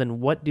situation, then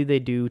what do they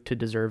do to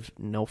deserve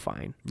no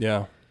fine?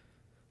 Yeah.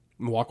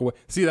 Walk away.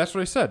 See, that's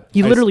what I said.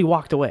 He literally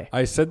walked away.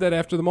 I said that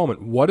after the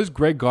moment. What is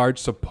Greg Gard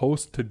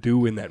supposed to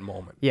do in that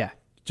moment? Yeah.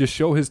 Just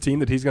show his team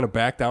that he's going to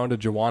back down to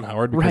Juwan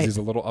Howard because he's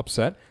a little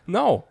upset?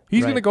 No.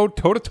 He's going to go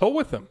toe-to-toe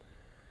with him.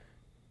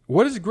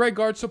 What is Greg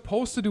Gard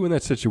supposed to do in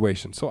that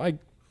situation? So I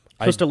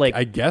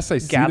guess I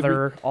see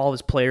gather all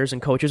his players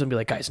and coaches and be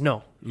like, guys,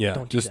 no. Yeah,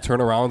 don't just turn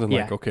around and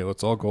okay,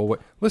 let's all go away.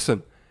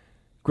 Listen,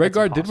 Greg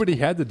Gard did what he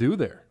had to do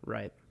there.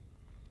 Right.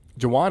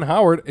 Juwan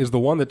Howard is the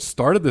one that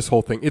started this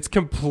whole thing. It's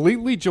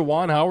completely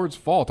Juwan Howard's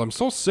fault. I'm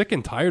so sick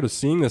and tired of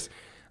seeing this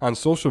on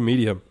social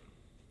media,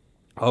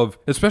 of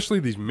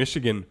especially these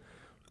Michigan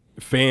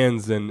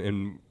fans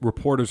and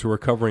reporters who are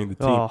covering the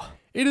team. Oh.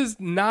 It is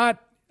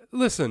not.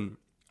 Listen,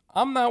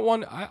 I'm not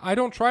one. I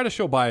don't try to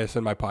show bias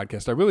in my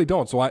podcast. I really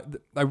don't. So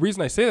the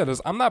reason I say that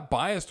is I'm not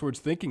biased towards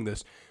thinking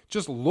this.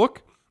 Just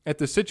look at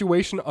the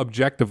situation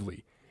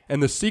objectively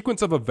and the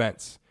sequence of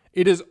events.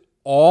 It is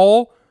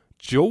all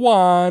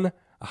Juwan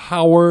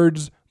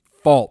Howard's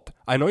fault.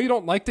 I know you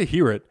don't like to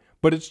hear it,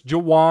 but it's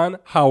Juwan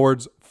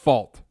Howard's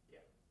fault.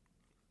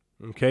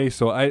 Okay,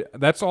 so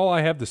that's all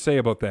I have to say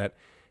about that.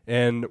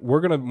 And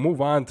we're going to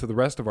move on to the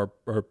rest of our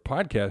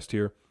podcast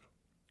here.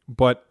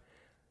 But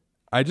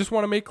I just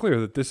want to make clear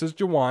that this is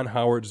Juwan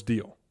Howard's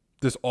deal.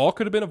 This all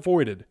could have been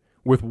avoided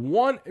with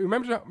one.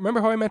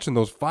 Remember how I mentioned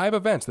those 5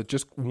 events that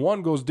just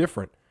one goes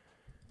different.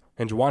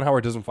 And Juwan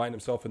Howard doesn't find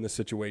himself in this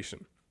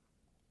situation.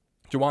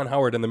 Juwan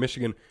Howard and the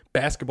Michigan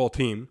basketball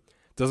team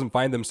doesn't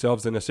find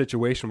themselves in a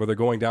situation where they're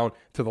going down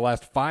to the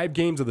last 5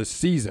 games of the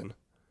season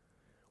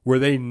where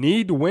they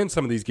need to win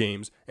some of these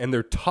games and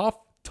they're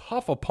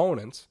tough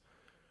opponents,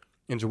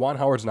 and Juwan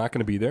Howard's not going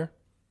to be there.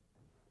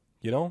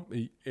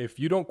 If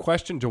you don't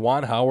question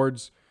Juwan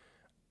Howard's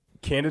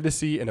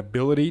candidacy and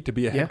ability to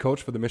be a head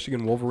coach for the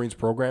Michigan Wolverines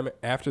program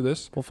after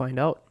this, we'll find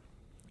out.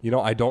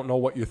 I don't know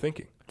what you're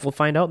thinking. We'll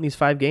find out in these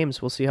 5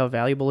 games. We'll see how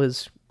valuable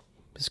his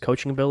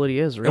coaching ability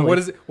is. Really.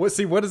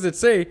 And what does it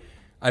say?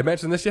 I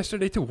mentioned this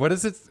yesterday too. What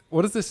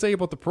does this say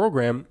about the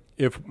program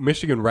if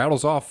Michigan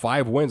rattles off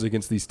 5 wins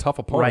against these tough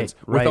opponents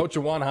without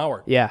Juwan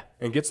Howard? Yeah.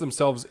 And gets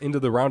themselves into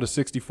the round of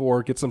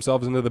 64, gets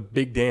themselves into the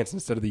big dance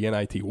instead of the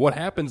NIT. What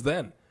happens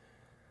then?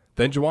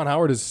 then Juwan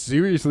Howard is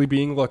seriously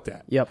being looked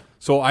at. Yep.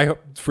 So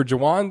for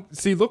Juwan,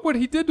 see, look what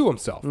he did to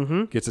himself.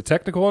 Gets a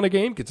technical in a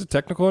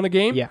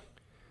game, Yeah.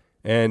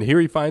 and here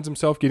he finds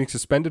himself getting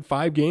suspended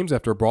 5 games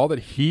after a brawl that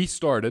he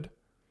started.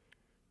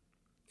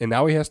 And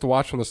now he has to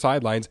watch from the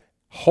sidelines,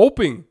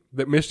 hoping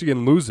that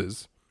Michigan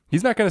loses.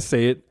 He's not going to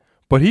say it,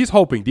 but he's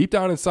hoping deep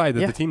down inside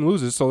that the team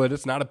loses so that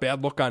it's not a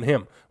bad look on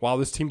him. While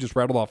this team just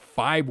rattled off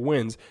 5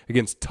 wins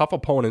against tough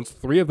opponents,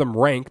 3 of them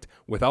ranked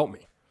without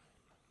me.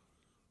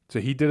 So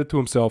he did it to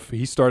himself.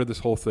 He started this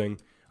whole thing.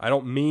 I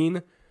don't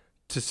mean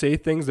to say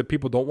things that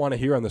people don't want to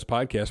hear on this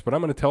podcast, but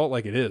I'm going to tell it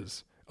like it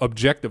is.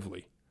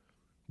 Objectively,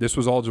 this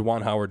was all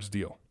Juwan Howard's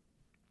deal.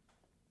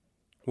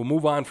 We'll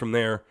move on from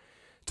there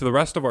to the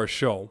rest of our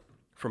show.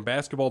 From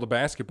basketball to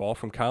basketball,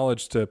 from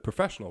college to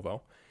professional,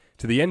 though,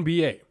 to the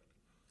NBA.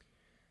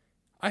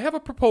 I have a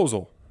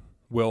proposal,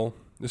 Will.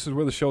 This is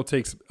where the show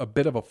takes a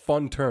bit of a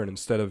fun turn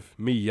instead of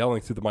me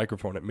yelling through the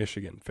microphone at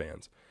Michigan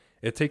fans.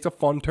 It takes a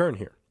fun turn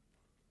here.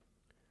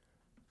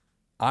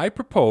 I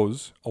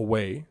propose a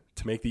way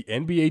to make the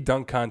NBA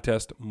dunk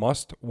contest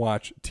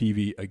must-watch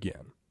TV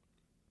again.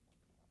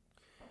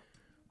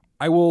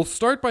 I will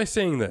start by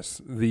saying this.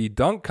 The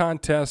dunk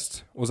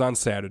contest was on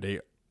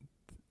Saturday.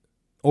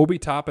 Obi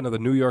Toppin of the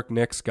New York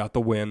Knicks got the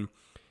win.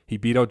 He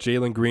beat out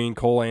Jalen Green,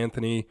 Cole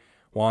Anthony,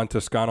 Juan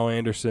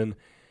Toscano-Anderson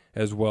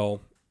as well.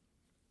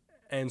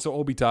 And so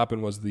Obi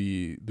Toppin was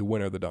the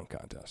winner of the dunk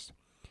contest.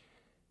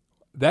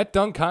 That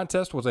dunk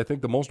contest was, I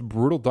think, the most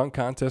brutal dunk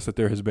contest that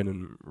there has been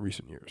in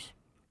recent years.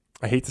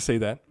 I hate to say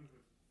that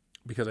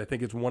because I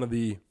think it's one of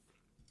the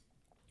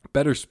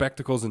better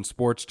spectacles in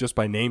sports just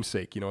by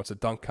namesake. You know, it's a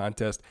dunk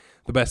contest.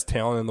 The best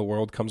talent in the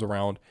world comes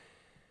around.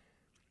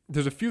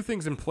 There's a few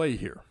things in play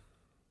here.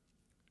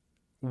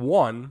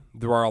 One,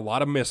 there are a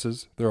lot of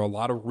misses. There are a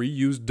lot of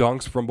reused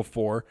dunks from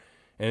before,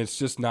 and it's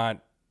just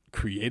not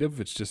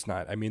creative. It's just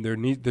not. I mean, there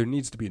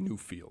needs to be a new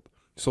field.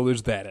 So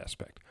there's that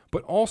aspect.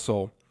 But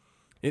also,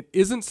 it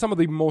isn't some of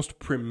the most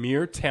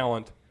premier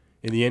talent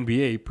in the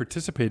NBA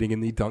participating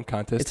in the dunk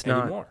contest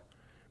anymore.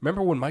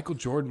 Remember when Michael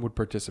Jordan would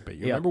participate?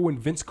 You remember when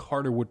Vince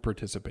Carter would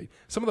participate?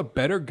 Some of the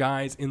better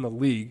guys in the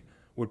league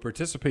would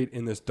participate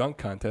in this dunk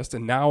contest,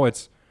 and now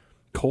it's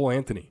Cole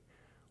Anthony,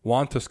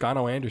 Juan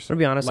Toscano-Anderson. To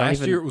be honest,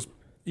 last year it was,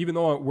 even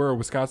though we're a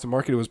Wisconsin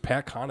market, it was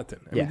Pat Connaughton.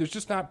 I mean, there's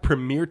just not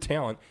premier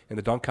talent in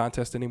the dunk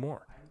contest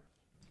anymore.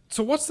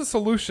 So what's the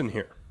solution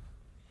here?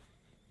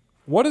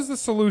 What is the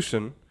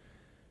solution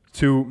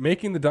to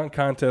making the dunk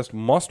contest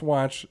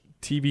must-watch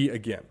TV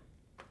again?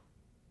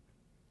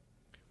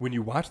 When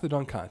you watch the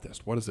dunk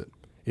contest, what is it?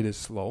 It is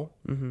slow.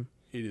 Mm-hmm.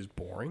 It is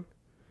boring.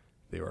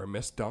 There are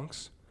missed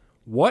dunks.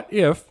 What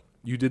if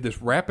you did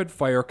this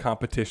rapid-fire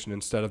competition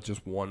instead of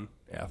just one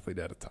athlete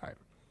at a time?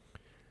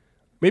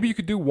 Maybe you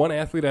could do one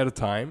athlete at a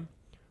time,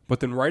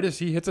 but then right as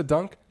he hits a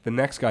dunk, the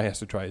next guy has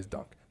to try his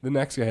dunk. The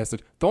next guy has to.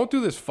 Don't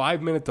do this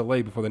 5-minute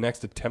delay before the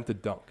next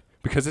attempted dunk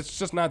because it's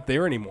just not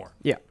there anymore.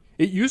 Yeah.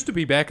 It used to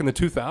be back in the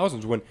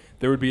 2000s when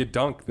there would be a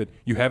dunk that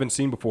you haven't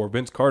seen before.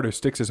 Vince Carter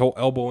sticks his whole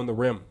elbow in the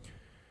rim.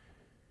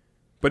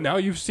 But now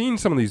you've seen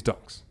some of these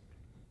dunks.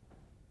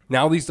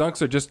 Now these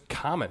dunks are just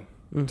common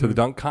to the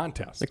dunk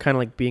contest. They're kind of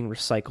like being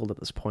recycled at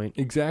this point.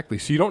 Exactly.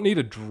 So you don't need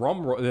a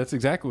drum roll. That's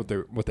exactly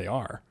what they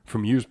are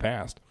from years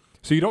past.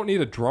 So you don't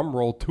need a drum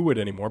roll to it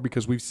anymore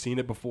because we've seen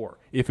it before,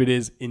 if it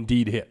is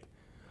indeed hit.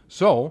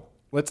 So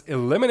let's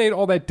eliminate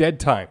all that dead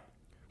time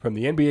from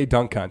the NBA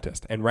dunk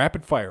contest and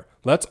rapid fire.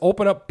 Let's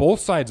open up both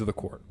sides of the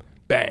court.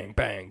 Bang,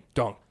 bang,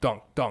 dunk,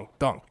 dunk, dunk,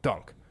 dunk,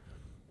 dunk.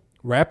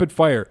 Rapid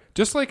fire.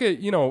 Just like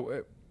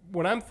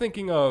when I'm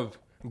thinking of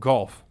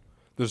golf,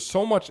 there's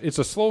so much. It's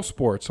a slow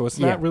sport, so it's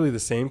not really the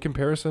same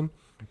comparison.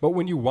 But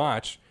when you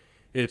watch,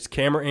 it's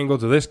camera angle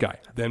to this guy,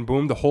 then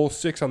boom, the hole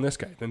 6 on this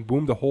guy, then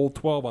boom, the hole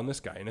 12 on this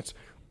guy, and it's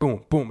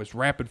boom, boom, it's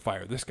rapid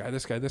fire. This guy,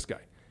 this guy, this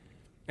guy.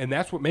 And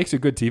that's what makes it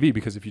good TV,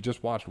 because if you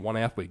just watched one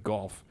athlete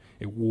golf,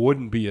 it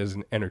wouldn't be as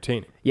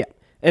entertaining. Yeah.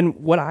 And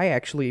what I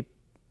actually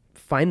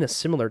find this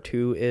similar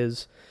to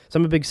is, so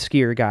I'm a big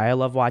skier guy. I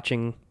love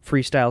watching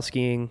freestyle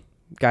skiing,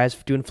 guys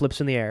doing flips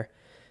in the air.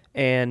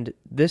 And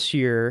this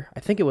year,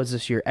 I think it was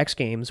this year, X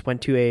Games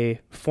went to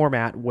a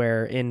format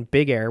where in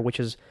big air, which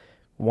is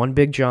one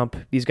big jump,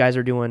 these guys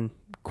are doing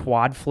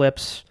quad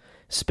flips,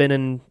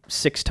 spinning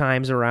 6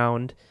 times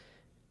around.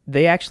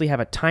 They actually have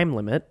a time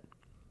limit.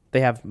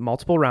 They have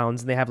multiple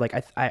rounds, and they have like,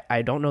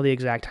 I don't know the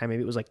exact time,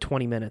 maybe it was like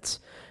 20 minutes,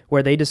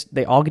 where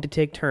they all get to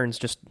take turns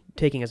just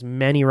taking as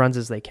many runs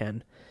as they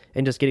can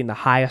and just getting the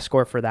highest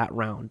score for that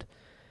round.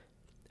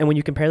 And when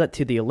you compare that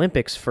to the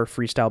Olympics for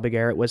freestyle big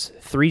air, it was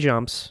 3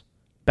 jumps,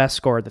 best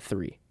score of the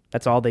 3.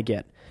 That's all they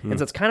get. And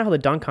so it's kind of how the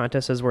dunk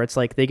contest is, where it's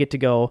like they get to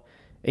go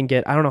and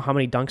get, I don't know how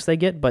many dunks they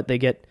get, but they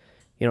get,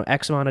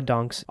 X amount of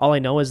dunks. All I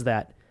know is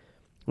that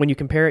when you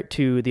compare it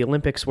to the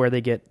Olympics where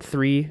they get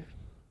three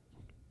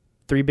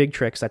big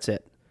tricks, that's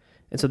it.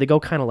 And so they go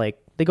kind of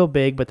like, they go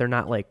big, but they're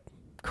not like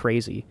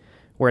crazy.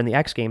 Where in the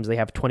X Games, they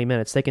have 20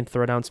 minutes. They can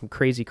throw down some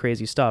crazy,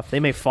 crazy stuff. They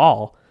may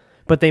fall,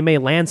 but they may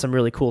land some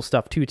really cool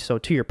stuff too. So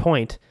to your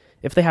point,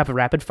 if they have a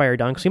rapid fire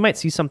dunks, you might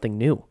see something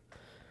new.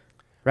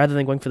 rather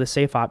than going for the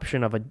safe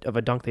option of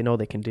a dunk they know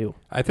they can do.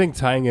 I think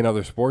tying in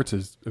other sports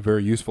is a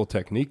very useful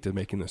technique to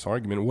making this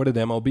argument. What did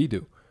MLB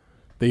do?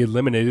 They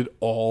eliminated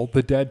all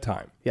the dead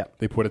time. Yeah.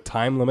 They put a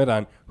time limit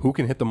on who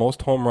can hit the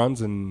most home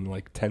runs in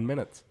like 10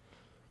 minutes.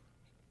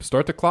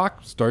 Start the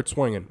clock, start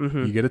swinging.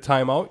 Mm-hmm. You get a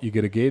timeout, you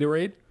get a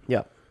Gatorade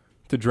Yeah.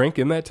 to drink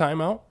in that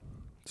timeout,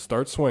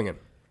 start swinging.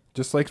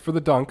 Just like for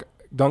the dunk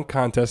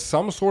contest,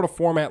 some sort of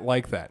format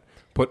like that.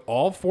 Put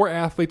all 4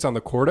 athletes on the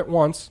court at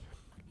once.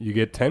 You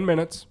get 10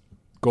 minutes.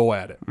 Go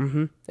at it.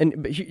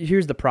 Mm-hmm. But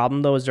here's the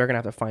problem, though, is they're going to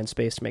have to find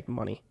space to make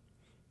money,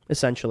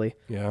 essentially.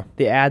 Yeah.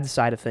 The ad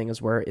side of thing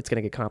is where it's going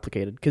to get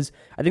complicated, because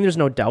I think there's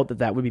no doubt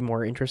that would be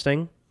more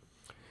interesting,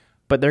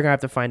 but they're going to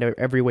have to find out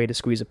every way to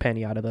squeeze a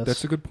penny out of this.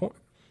 That's a good point.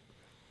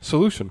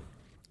 Solution.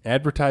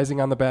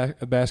 Advertising on the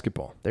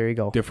basketball. There you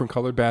go. Different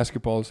colored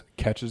basketballs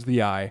catches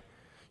the eye.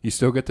 You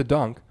still get the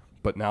dunk,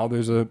 but now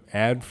there's an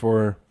ad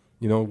for,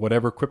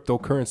 whatever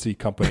cryptocurrency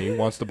company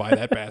wants to buy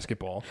that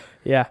basketball.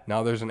 Yeah.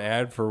 Now there's an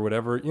ad for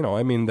whatever,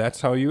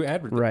 that's how you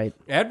advertise. Right.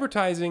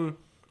 Advertising,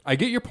 I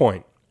get your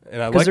point.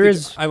 And I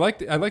like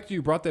that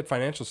you brought that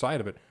financial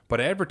side of it. But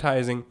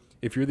advertising,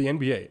 if you're the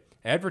NBA,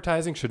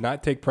 advertising should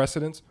not take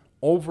precedence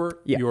over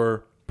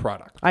your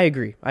product. I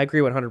agree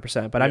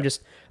 100%. But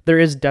there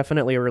is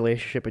definitely a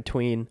relationship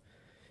between,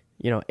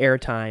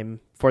 airtime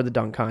for the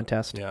dunk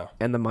contest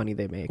and the money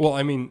they make. Well,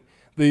 I mean,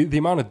 the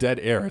amount of dead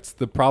air, it's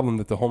the problem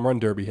that the home run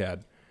derby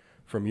had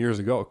from years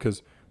ago,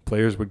 because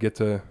players would get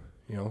to,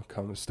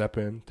 come step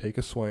in, take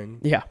a swing.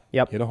 Yeah.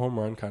 Yep. Hit a home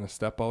run, kind of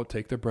step out,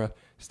 take their breath,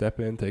 step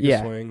in, take a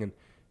swing,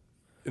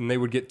 and they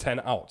would get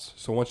 10 outs.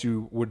 So once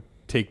you would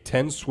take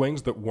 10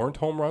 swings that weren't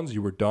home runs,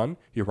 you were done.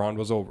 Your round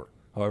was over.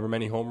 However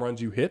many home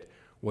runs you hit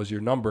was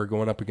your number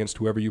going up against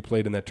whoever you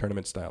played in that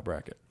tournament-style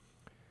bracket.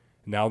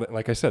 Now, that,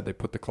 like I said, they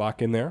put the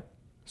clock in there.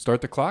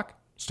 Start the clock,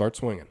 start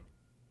swinging.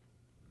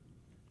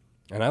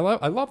 And I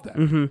love that.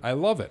 Mm-hmm. I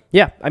love it.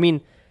 Yeah, I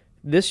mean,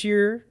 this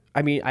year,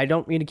 I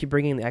don't mean to keep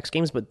bringing in the X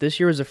Games, but this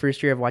year was the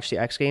first year I've watched the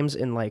X Games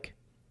in, like,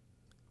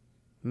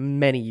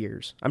 many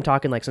years. I'm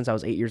talking, like, since I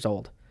was 8 years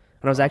old.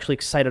 And I was actually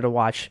excited to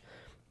watch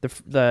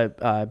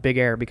the Big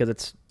Air,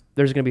 because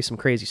there's going to be some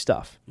crazy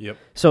stuff. Yep.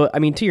 So, I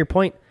mean, to your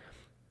point,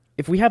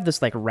 if we have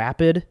this, like,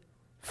 rapid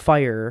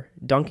fire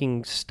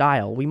dunking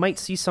style, we might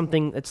see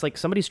something that's like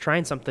somebody's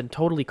trying something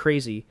totally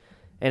crazy,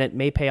 and it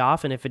may pay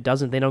off, and if it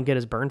doesn't, they don't get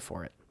as burned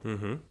for it.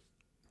 Mm-hmm.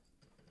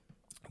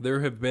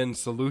 There have been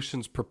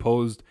solutions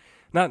proposed,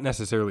 not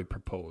necessarily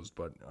proposed,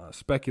 but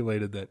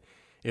speculated that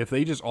if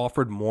they just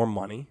offered more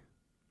money,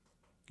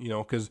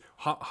 because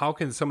how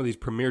can some of these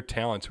premier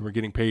talents who are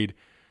getting paid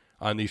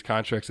on these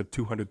contracts of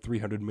 $200,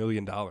 $300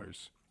 million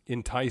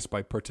entice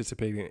by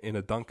participating in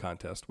a dunk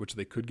contest, which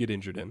they could get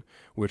injured in,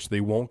 which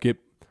they won't get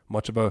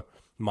much of a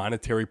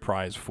monetary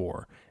prize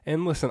for?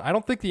 And listen, I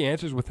don't think the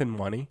answer is within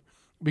money,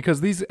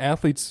 because these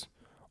athletes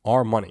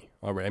are money.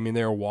 All right, I mean,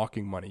 they are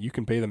walking money. You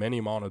can pay them any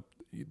amount of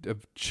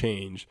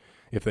change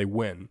if they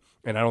win,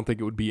 and I don't think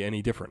it would be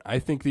any different. I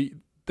think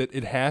that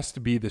it has to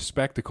be the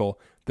spectacle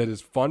that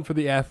is fun for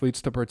the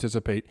athletes to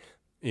participate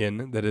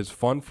in, that is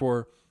fun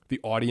for the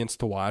audience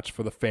to watch,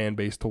 for the fan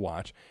base to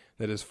watch,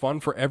 that is fun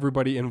for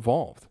everybody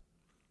involved.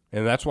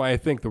 And that's why I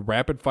think the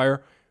rapid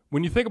fire,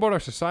 when you think about our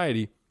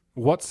society,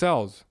 what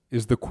sells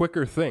is the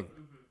quicker thing.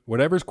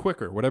 Whatever's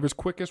quicker, whatever's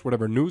quickest,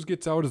 whatever news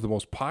gets out is the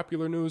most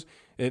popular news.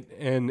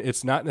 And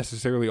it's not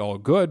necessarily all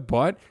good,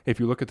 but if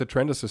you look at the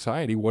trend of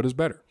society, what is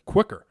better?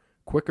 Quicker.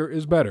 Quicker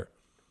is better.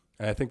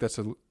 And I think that's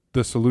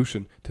the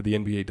solution to the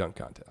NBA dunk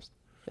contest.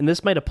 And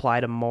this might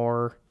apply to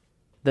more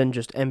than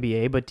just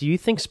NBA, but do you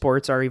think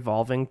sports are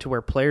evolving to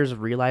where players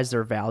realize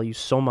their value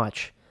so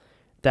much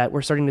that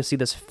we're starting to see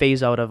this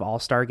phase out of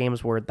all-star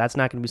games, where that's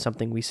not going to be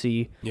something we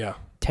see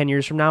 10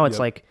 years from now? It's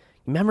like,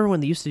 remember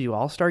when they used to do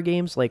all-star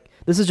games? Like,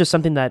 this is just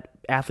something that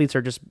athletes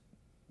are just,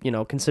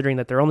 considering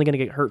that they're only going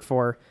to get hurt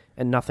for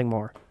and nothing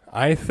more.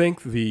 I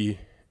think the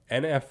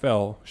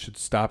NFL should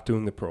stop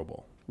doing the Pro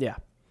Bowl. Yeah.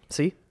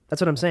 See?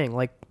 That's what I'm saying.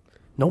 Like,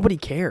 nobody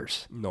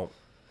cares. No.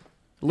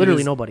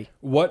 Literally nobody.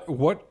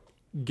 What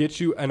gets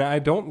you, and I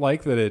don't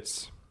like that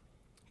it's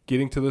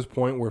getting to this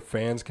point where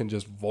fans can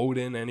just vote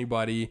in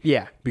anybody.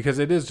 Yeah. Because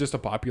it is just a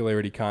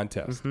popularity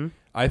contest. Mm-hmm.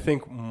 I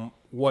think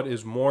what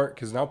is more,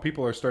 because now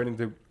people are starting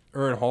to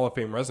earn Hall of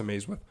Fame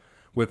resumes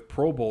with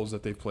Pro Bowls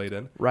that they've played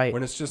in. Right.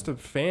 When it's just a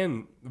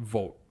fan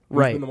vote. Who's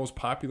right. been the most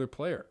popular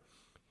player.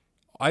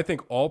 I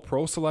think all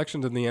pro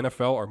selections in the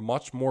NFL are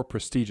much more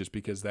prestigious,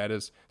 because that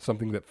is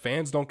something that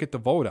fans don't get to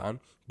vote on,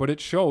 but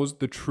it shows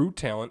the true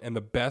talent and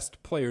the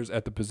best players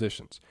at the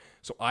positions.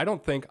 So I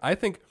think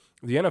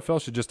the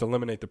NFL should just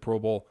eliminate the Pro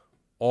Bowl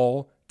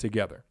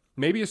altogether.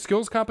 Maybe a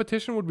skills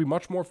competition would be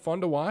much more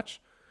fun to watch.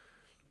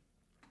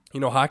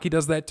 Hockey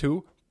does that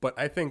too, but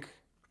I think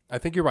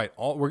you're right.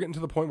 We're getting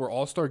to the point where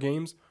all-star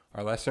games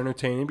are less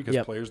entertaining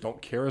because players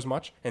don't care as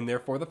much, and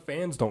therefore the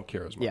fans don't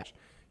care as much. Yeah.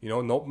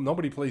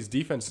 Nobody plays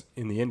defense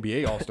in the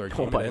NBA All-Star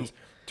game. It ends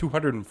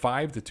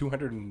 205 to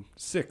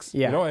 206.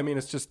 Yeah.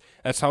 It's just,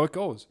 that's how it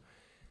goes.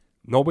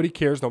 Nobody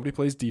cares. Nobody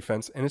plays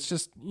defense. And it's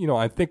just,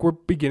 I think we're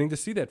beginning to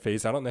see that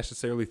phase. I don't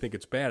necessarily think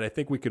it's bad. I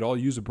think we could all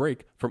use a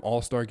break from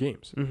all-star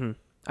games. Mm-hmm.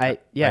 I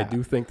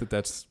do think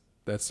that's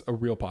a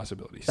real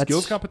possibility.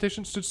 Skills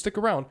competitions should stick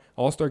around.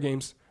 All-star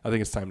games, I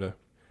think it's time to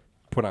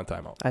put on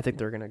timeout. I think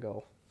they're going to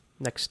go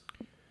next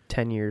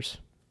 10 years.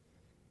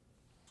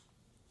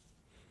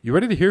 You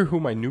ready to hear who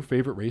my new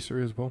favorite racer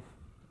is, Will?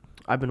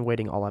 I've been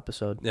waiting all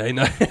episode. Yeah, I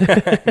know.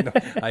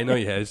 I know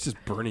you have. It's just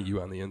burning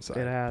you on the inside.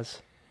 It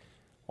has.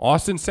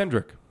 Austin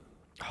Cindric.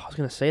 Oh, I was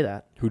going to say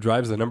that. Who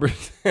drives the number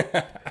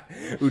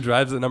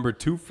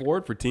 2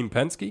 Ford for Team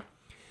Penske.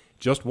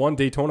 Just won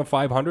Daytona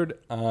 500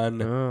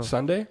 on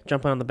Sunday.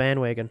 Jumping on the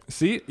bandwagon.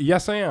 See,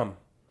 yes, I am.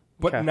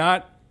 But Okay.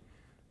 not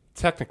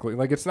technically.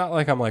 Like, it's not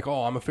like I'm like,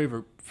 I'm a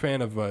favorite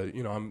fan of,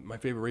 my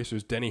favorite racer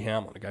is Denny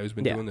Hamlin, a guy who's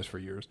been doing this for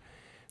years.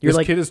 This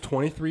kid is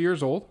 23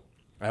 years old.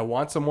 I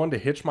want someone to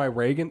hitch my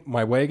wagon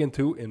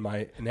to in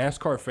my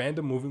NASCAR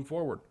fandom moving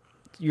forward.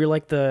 You're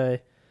like the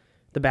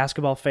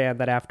basketball fan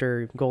that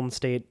after Golden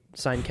State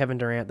signed Kevin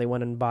Durant, they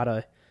went and bought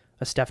a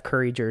Steph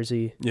Curry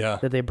jersey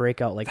that they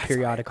break out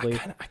periodically.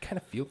 I kind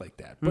of feel like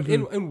that. But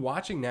in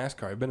watching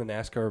NASCAR, I've been a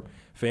NASCAR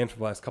fan for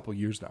the last couple of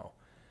years now.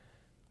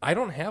 I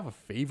don't have a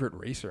favorite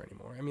racer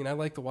anymore. I mean, I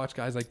like to watch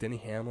guys like Denny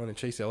Hamlin and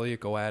Chase Elliott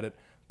go at it,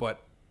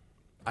 but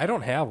I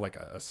don't have like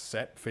a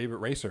set favorite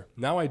racer.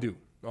 Now I do.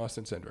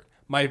 Austin Cindric.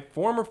 My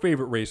former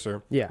favorite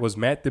racer was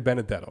Matt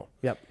DiBenedetto.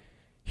 Yep.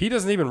 He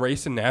doesn't even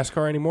race in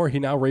NASCAR anymore. He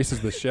now races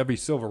the Chevy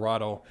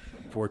Silverado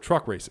for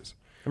truck races.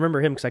 I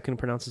remember him because I couldn't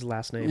pronounce his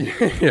last name.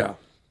 Yeah.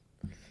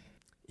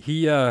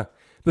 He the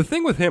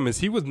thing with him is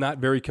he was not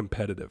very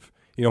competitive.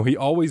 He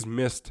always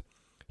missed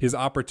his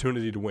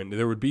opportunity to win.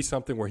 There would be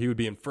something where he would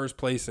be in first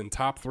place in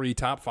top 3,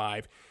 top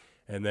 5,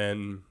 and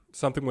then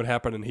something would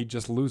happen and he'd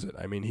just lose it.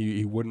 I mean,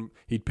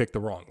 he'd pick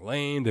the wrong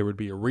lane. There would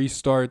be a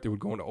restart. They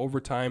would go into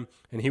overtime,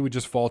 and he would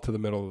just fall to the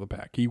middle of the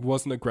pack. He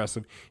wasn't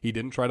aggressive. He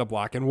didn't try to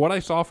block. And what I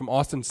saw from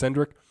Austin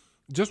Cindric,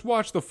 just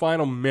watch the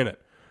final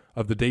minute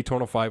of the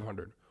Daytona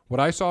 500.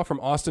 What I saw from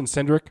Austin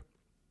Cindric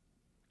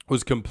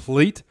was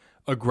complete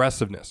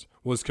aggressiveness,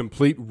 was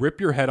complete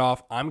rip your head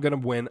off. I'm going to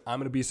win. I'm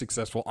going to be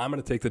successful. I'm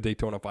going to take the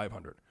Daytona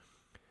 500.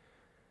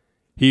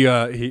 He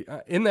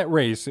in that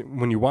race,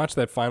 when you watch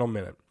that final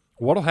minute,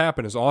 what'll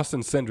happen is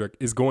Austin Cindric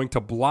is going to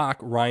block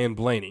Ryan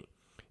Blaney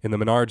in the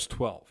Menards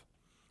 12.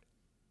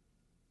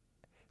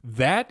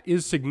 That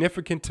is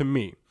significant to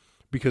me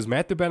because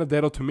Matt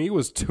DiBenedetto to me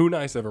was too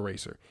nice of a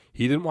racer.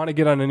 He didn't want to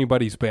get on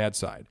anybody's bad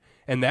side,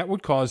 and that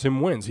would cause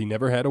him wins. He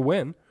never had a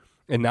win,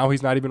 and now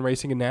he's not even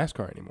racing in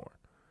NASCAR anymore.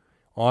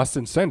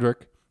 Austin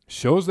Cindric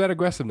shows that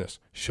aggressiveness,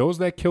 shows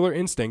that killer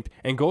instinct,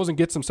 and goes and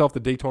gets himself the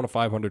Daytona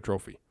 500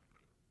 trophy.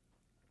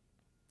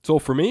 So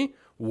for me,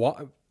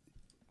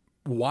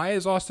 why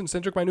is Austin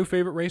Cindric my new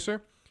favorite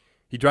racer?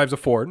 He drives a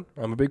Ford.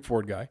 I'm a big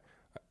Ford guy.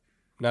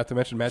 Not to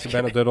mention Matt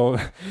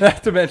DiBenedetto.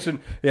 Not to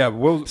mention,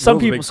 Some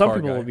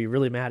people will be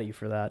really mad at you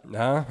for that.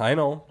 Nah, I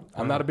know.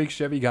 I'm not a big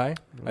Chevy guy.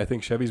 I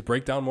think Chevys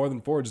break down more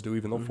than Fords do,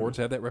 even though Fords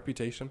have that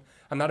reputation.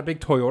 I'm not a big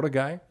Toyota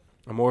guy.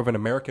 I'm more of an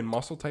American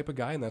muscle type of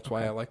guy, and that's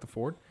why I like the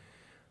Ford.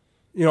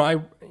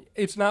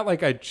 It's not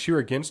like I cheer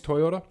against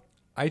Toyota.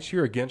 I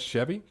cheer against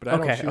Chevy, but I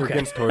don't cheer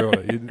against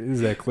Toyota.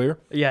 Is that clear?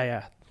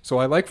 Yeah. So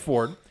I like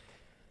Ford.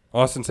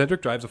 Austin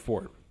Cindric drives a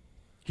Ford.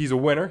 He's a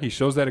winner. He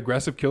shows that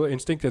aggressive killer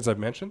instinct, as I've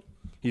mentioned.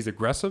 He's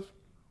aggressive.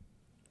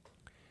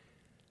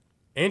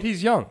 And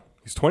he's young.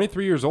 He's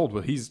 23 years old,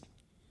 but he's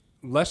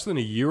less than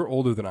a year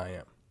older than I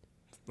am.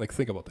 Like,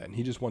 think about that. And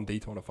he just won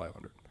Daytona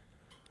 500.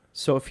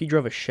 So if he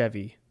drove a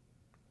Chevy,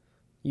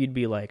 you'd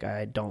be like,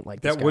 I don't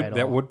like this guy at all.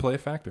 That would play a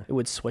factor. It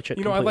would switch it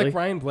completely. I like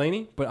Ryan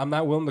Blaney, but I'm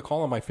not willing to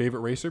call him my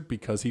favorite racer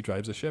because he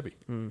drives a Chevy.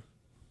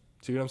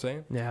 See what I'm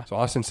saying? Yeah. So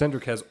Austin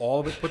Cindric has all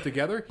of it put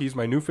together. He's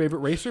my new favorite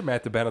racer.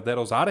 Matt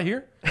DiBenedetto's out of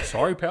here.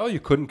 Sorry, pal, you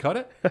couldn't cut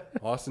it.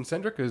 Austin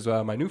Cindric is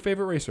my new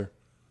favorite racer.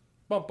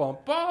 Bum, bum,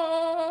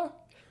 bum.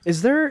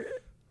 Is there...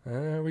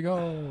 There we go.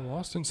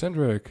 Austin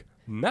Cindric.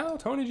 Now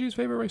Tony G's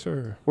favorite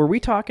racer. Were we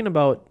talking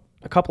about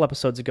a couple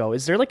episodes ago?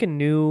 Is there like a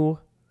new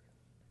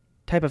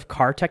type of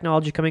car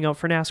technology coming out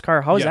for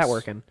NASCAR? How is that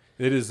working?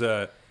 It is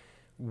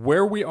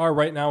where we are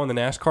right now in the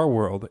NASCAR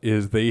world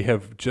is they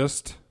have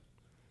just...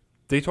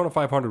 Daytona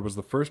 500 was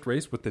the first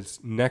race with this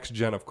next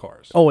gen of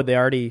cars. Oh, they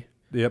already...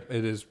 Yep,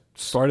 it is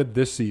started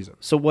this season.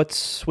 So what's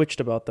switched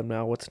about them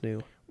now? What's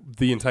new?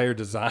 The entire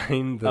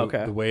design,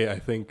 the way I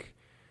think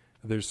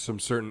there's some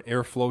certain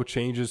airflow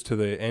changes to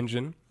the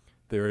engine.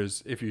 There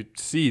is, if you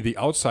see the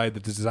outside, the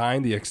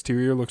design, the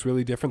exterior looks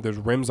really different. There's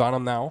rims on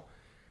them now.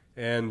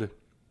 And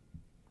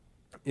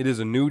it is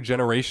a new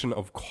generation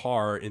of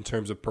car in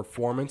terms of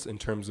performance, in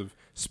terms of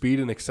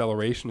speed and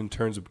acceleration, in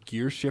terms of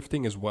gear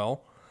shifting as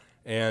well.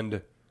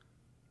 And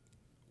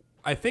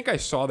I think I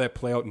saw that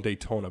play out in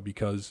Daytona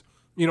because,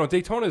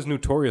 Daytona is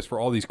notorious for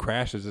all these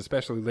crashes,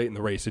 especially late in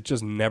the race. It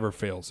just never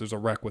fails. There's a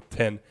wreck with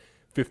 10,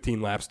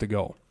 15 laps to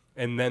go,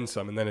 and then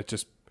some, and then it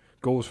just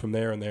goes from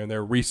there and there and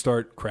there.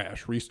 Restart,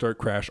 crash,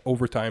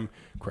 overtime,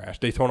 crash.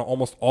 Daytona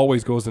almost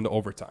always goes into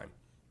overtime.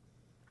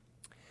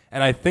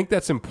 And I think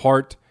that's in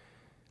part,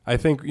 I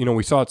think,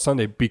 we saw it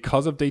Sunday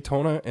because of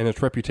Daytona and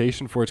its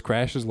reputation for its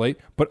crashes late,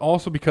 but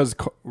also because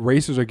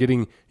racers are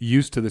getting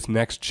used to this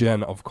next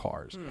gen of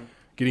cars.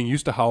 Getting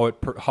used to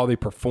how they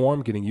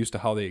perform, getting used to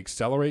how they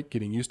accelerate,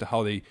 getting used to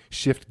how they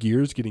shift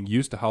gears, getting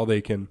used to how they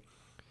can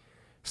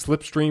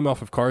slipstream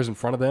off of cars in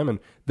front of them. And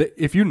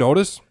if you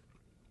notice,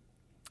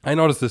 I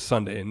noticed this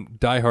Sunday, and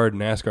diehard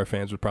NASCAR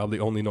fans would probably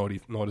only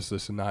notice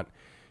this and not,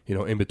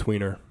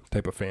 in-betweener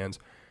type of fans.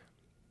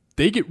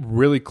 They get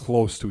really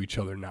close to each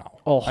other now.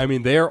 Oh. I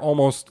mean, they're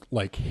almost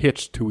like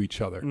hitched to each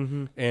other.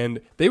 Mm-hmm.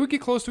 And they would get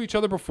close to each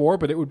other before,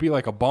 but it would be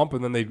like a bump,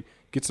 and then they'd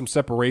get some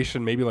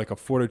separation, maybe like a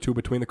foot or two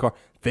between the car.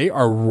 They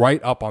are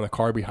right up on the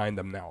car behind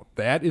them now.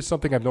 That is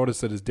something I've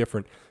noticed that is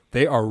different.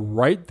 They are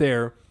right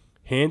there,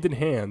 hand in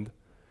hand,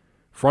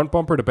 front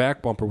bumper to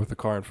back bumper with the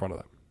car in front of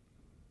them.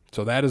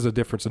 So that is a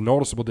difference, a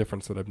noticeable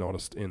difference that I've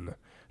noticed in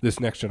this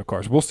next gen of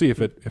cars. We'll see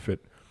if it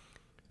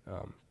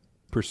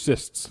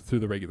persists through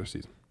the regular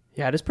season.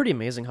 Yeah, it is pretty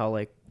amazing how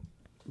like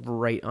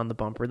right on the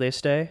bumper they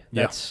stay.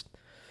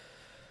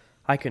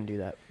 I couldn't do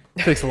that.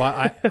 It takes a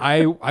lot.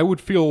 I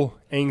would feel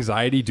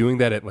anxiety doing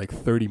that at like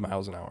 30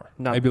 miles an hour.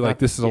 I'd be like,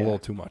 this is a little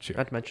too much here.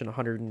 Not to mention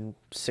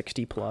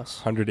 160 plus.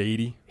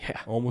 180.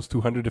 Yeah. Almost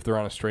 200 if they're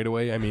on a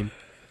straightaway. I mean,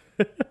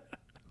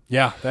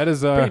 yeah, that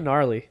is pretty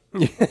gnarly.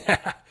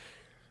 Yeah.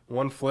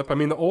 One flip. I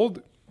mean,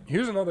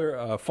 here's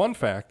another fun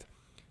fact.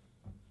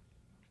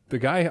 The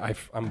guy,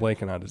 I'm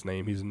blanking on his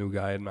name. He's a new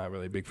guy. I'm not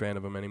really a big fan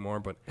of him anymore.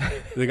 But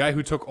the guy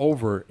who took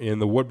over in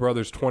the Wood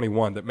Brothers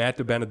 21 that Matt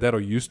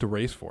DiBenedetto used to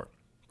race for,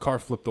 car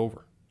flipped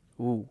over.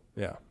 Ooh.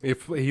 Yeah.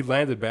 He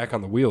landed back on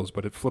the wheels,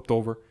 but it flipped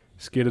over,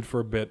 skidded for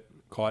a bit,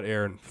 caught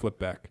air, and flipped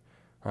back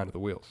onto the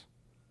wheels.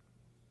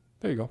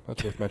 There you go.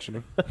 That's worth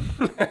mentioning.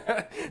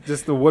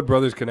 Just the Wood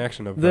Brothers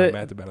connection of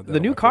Matt DiBenedetto. The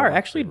new car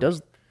actually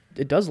does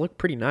look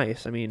pretty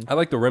nice. I mean, I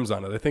like the rims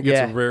on it. I think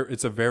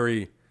it's a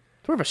very...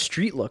 It's more of a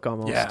street look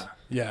almost.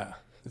 Yeah.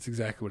 That's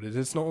exactly what it is.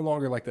 It's no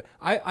longer like that.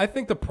 I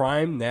think the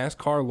prime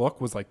NASCAR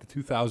look was like the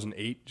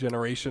 2008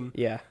 generation.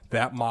 Yeah.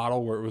 That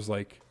model where it was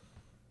like,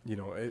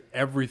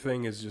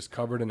 everything is just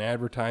covered in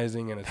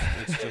advertising, and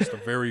it's just a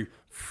very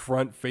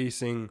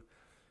front-facing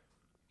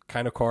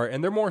kind of car.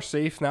 And they're more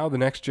safe now, the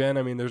next gen.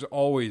 I mean, there's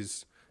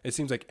always, it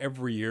seems like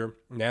every year,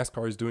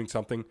 NASCAR is doing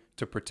something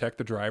to protect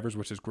the drivers,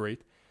 which is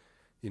great.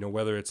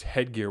 Whether it's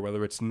headgear,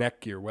 whether it's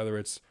neck gear, whether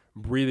it's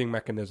breathing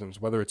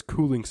mechanisms, whether it's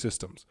cooling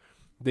systems.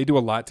 They do a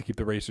lot to keep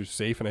the racers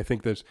safe, and I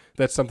think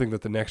that's something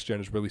that the next gen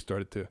has really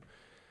started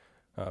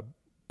to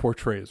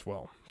portray as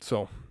well.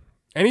 So,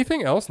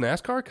 anything else,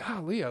 NASCAR?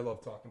 Golly, I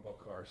love talking about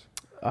cars.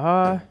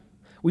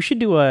 We should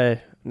do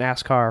a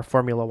NASCAR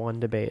Formula One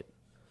debate.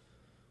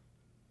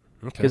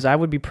 Okay. Because I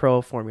would be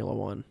pro Formula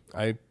One.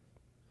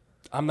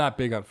 I'm not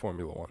big on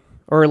Formula One.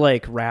 Or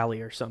like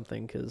rally or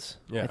something, because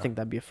Yeah. I think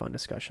that'd be a fun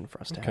discussion for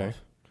us to Okay. have.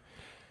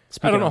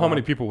 I don't know how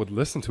many people would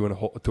listen to a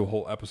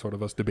whole episode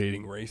of us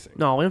debating racing.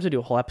 No, we don't have to do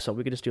a whole episode.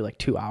 We could just do like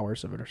 2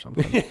 hours of it or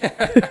something.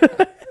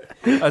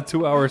 A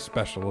 2-hour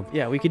special.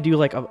 Yeah, we could do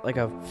like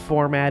a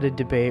formatted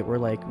debate where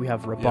like we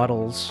have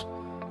rebuttals.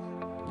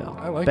 No,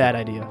 I like bad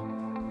idea.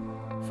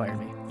 Fire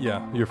me.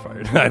 Yeah, you're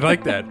fired. I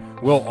like that.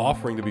 Will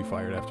offering to be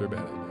fired after a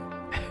bad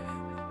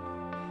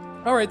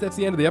idea. All right, that's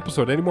the end of the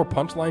episode. Any more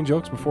punchline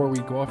jokes before we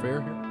go off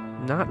air here?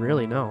 Not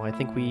really, no. I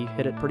think we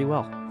hit it pretty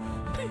well.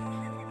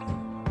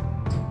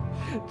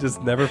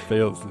 Just never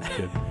fails, this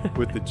kid,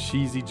 with the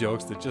cheesy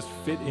jokes that just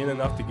fit in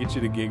enough to get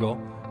you to giggle,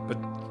 but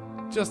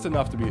just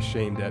enough to be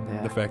ashamed at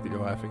the fact that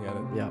you're laughing at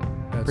it. Yeah,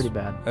 pretty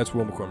bad. That's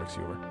Will McCormick's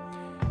humor.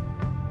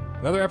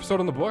 Another episode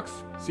on the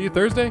books. See you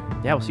Thursday?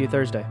 Yeah, we'll see you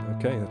Thursday.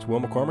 Okay, that's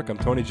Will McCormick. I'm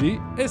Tony G.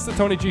 It's the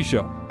Tony G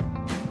Show.